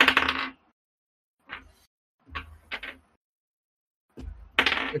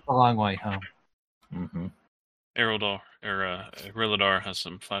 It's a long way home. Mm-hmm. Irilladar has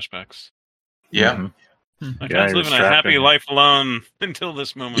some flashbacks. Yeah. Mm-hmm. Like I was living a happy life alone until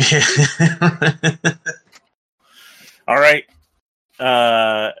this moment. All right.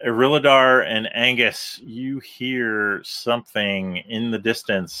 Irilladar and Angus, you hear something in the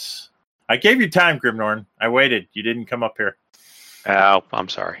distance. I gave you time, Grimnorn. I waited. You didn't come up here. Oh, I'm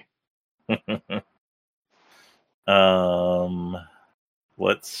sorry.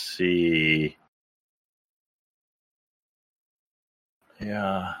 Let's see.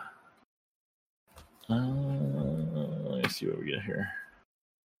 Yeah. Let me see what we get here.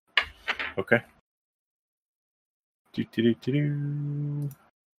 Okay.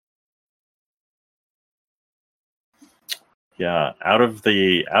 Yeah, out of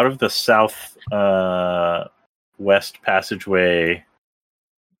the south west passageway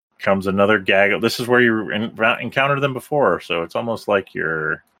comes another gaggle. This is where you encountered them before, so it's almost like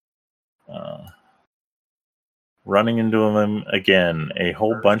you're running into them again. A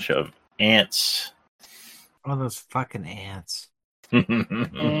whole bunch of ants. Oh, those fucking ants. All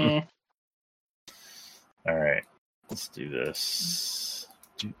right, let's do this.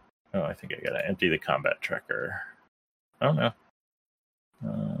 Oh, I think I gotta empty the combat tracker. Oh no.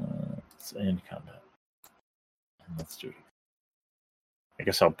 Let's end combat. Let's do it. I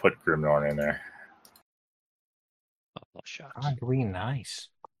guess I'll put Grimnorn in there. Oh, shots. Oh, really nice.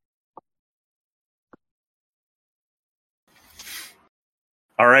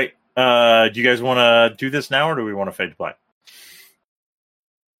 All right. Do you guys want to do this now, or do we want to fade to black?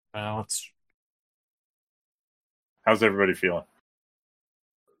 Let's. How's everybody feeling?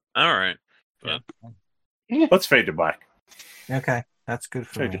 All right. Yeah. Let's fade to black. Okay, that's good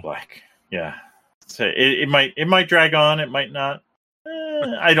for Fade me. to black. Yeah. So it might drag on. It might not.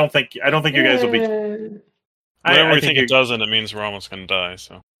 I don't think you guys will be. Whatever we think it doesn't, it means we're almost going to die.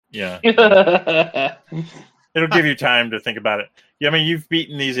 So yeah. It'll give you time to think about it. Yeah, I mean, you've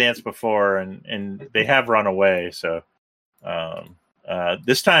beaten these ants before, and they have run away. So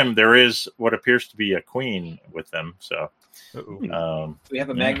this time there is what appears to be a queen with them. So Do we have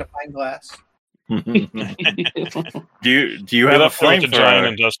a magnifying glass? do you have a like a giant flamethrower?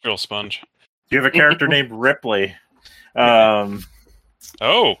 industrial sponge? Do you have a character named Ripley? Oh.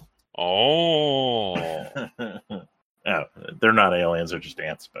 Oh, they're not aliens; they're just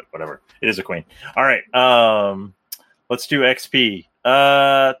ants. But whatever. It is a queen. All right. Let's do XP.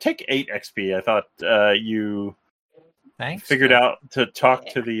 Take 8 XP. I thought you Thanks. figured out to talk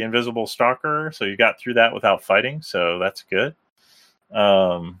to the invisible stalker, so you got through that without fighting. So that's good.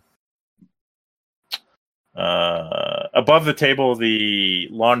 Above the table, the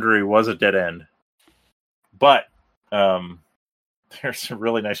laundry was a dead end, but there's some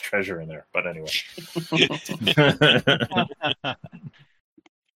really nice treasure in there. But anyway. It's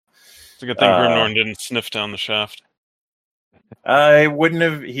a good thing Grimnorn didn't sniff down the shaft. He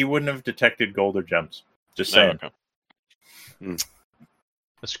wouldn't have detected gold or gems. Just saying. Oh, okay.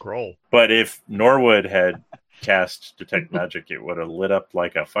 A scroll. But if Norwood had cast detect magic, it would have lit up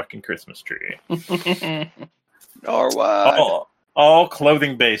like a fucking Christmas tree. Norwood. All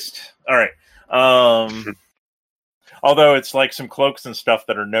clothing based. All right. Although it's like some cloaks and stuff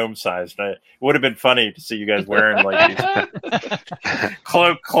that are gnome sized. It would have been funny to see you guys wearing like these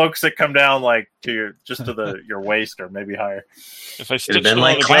cloaks that come down like to your waist or maybe higher. If I stitch been them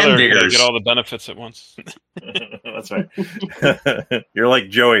like all together, clam could I diggers. get all the benefits at once. That's right. You're like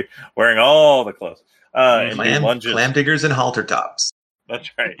Joey wearing all the clothes. And do lunges. Clam diggers and halter tops. That's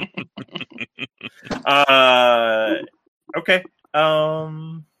right. Okay.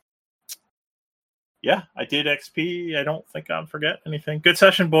 Yeah, I did XP. I don't think I'll forget anything. Good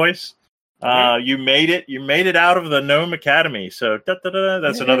session, boys. You made it. You made it out of the Gnome Academy. So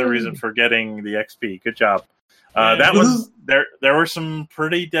that's another reason for getting the XP. Good job. That was there. There were some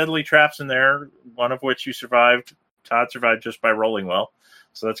pretty deadly traps in there. One of which you survived. Todd survived just by rolling well,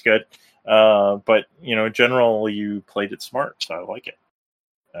 so that's good. But in general, you played it smart, so I like it.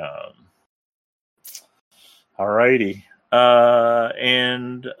 Alrighty.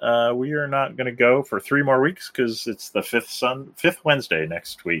 And we are not going to go for 3 more weeks because it's the 5th Wednesday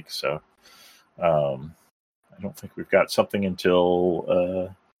next week. So I don't think we've got something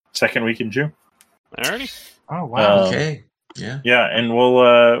until 2nd week in June. Alrighty. Oh wow. Okay. Yeah. Yeah, and we'll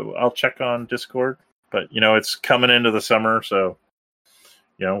I'll check on Discord, but it's coming into the summer, so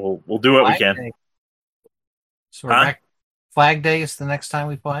we'll do what we can. Day. So we're back. Flag Day is the next time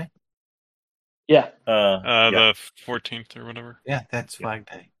we play. Yeah. The 14th or whatever. Yeah, that's Flag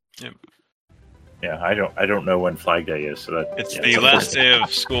Day. Yep. Yeah, I don't know when Flag Day is, so that It's the last day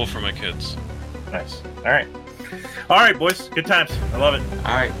of school for my kids. Nice. All right, boys. Good times. I love it.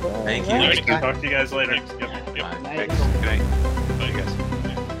 All right. Thank you. Alrighty. Talk to you guys later. Yep. Thanks. Good night.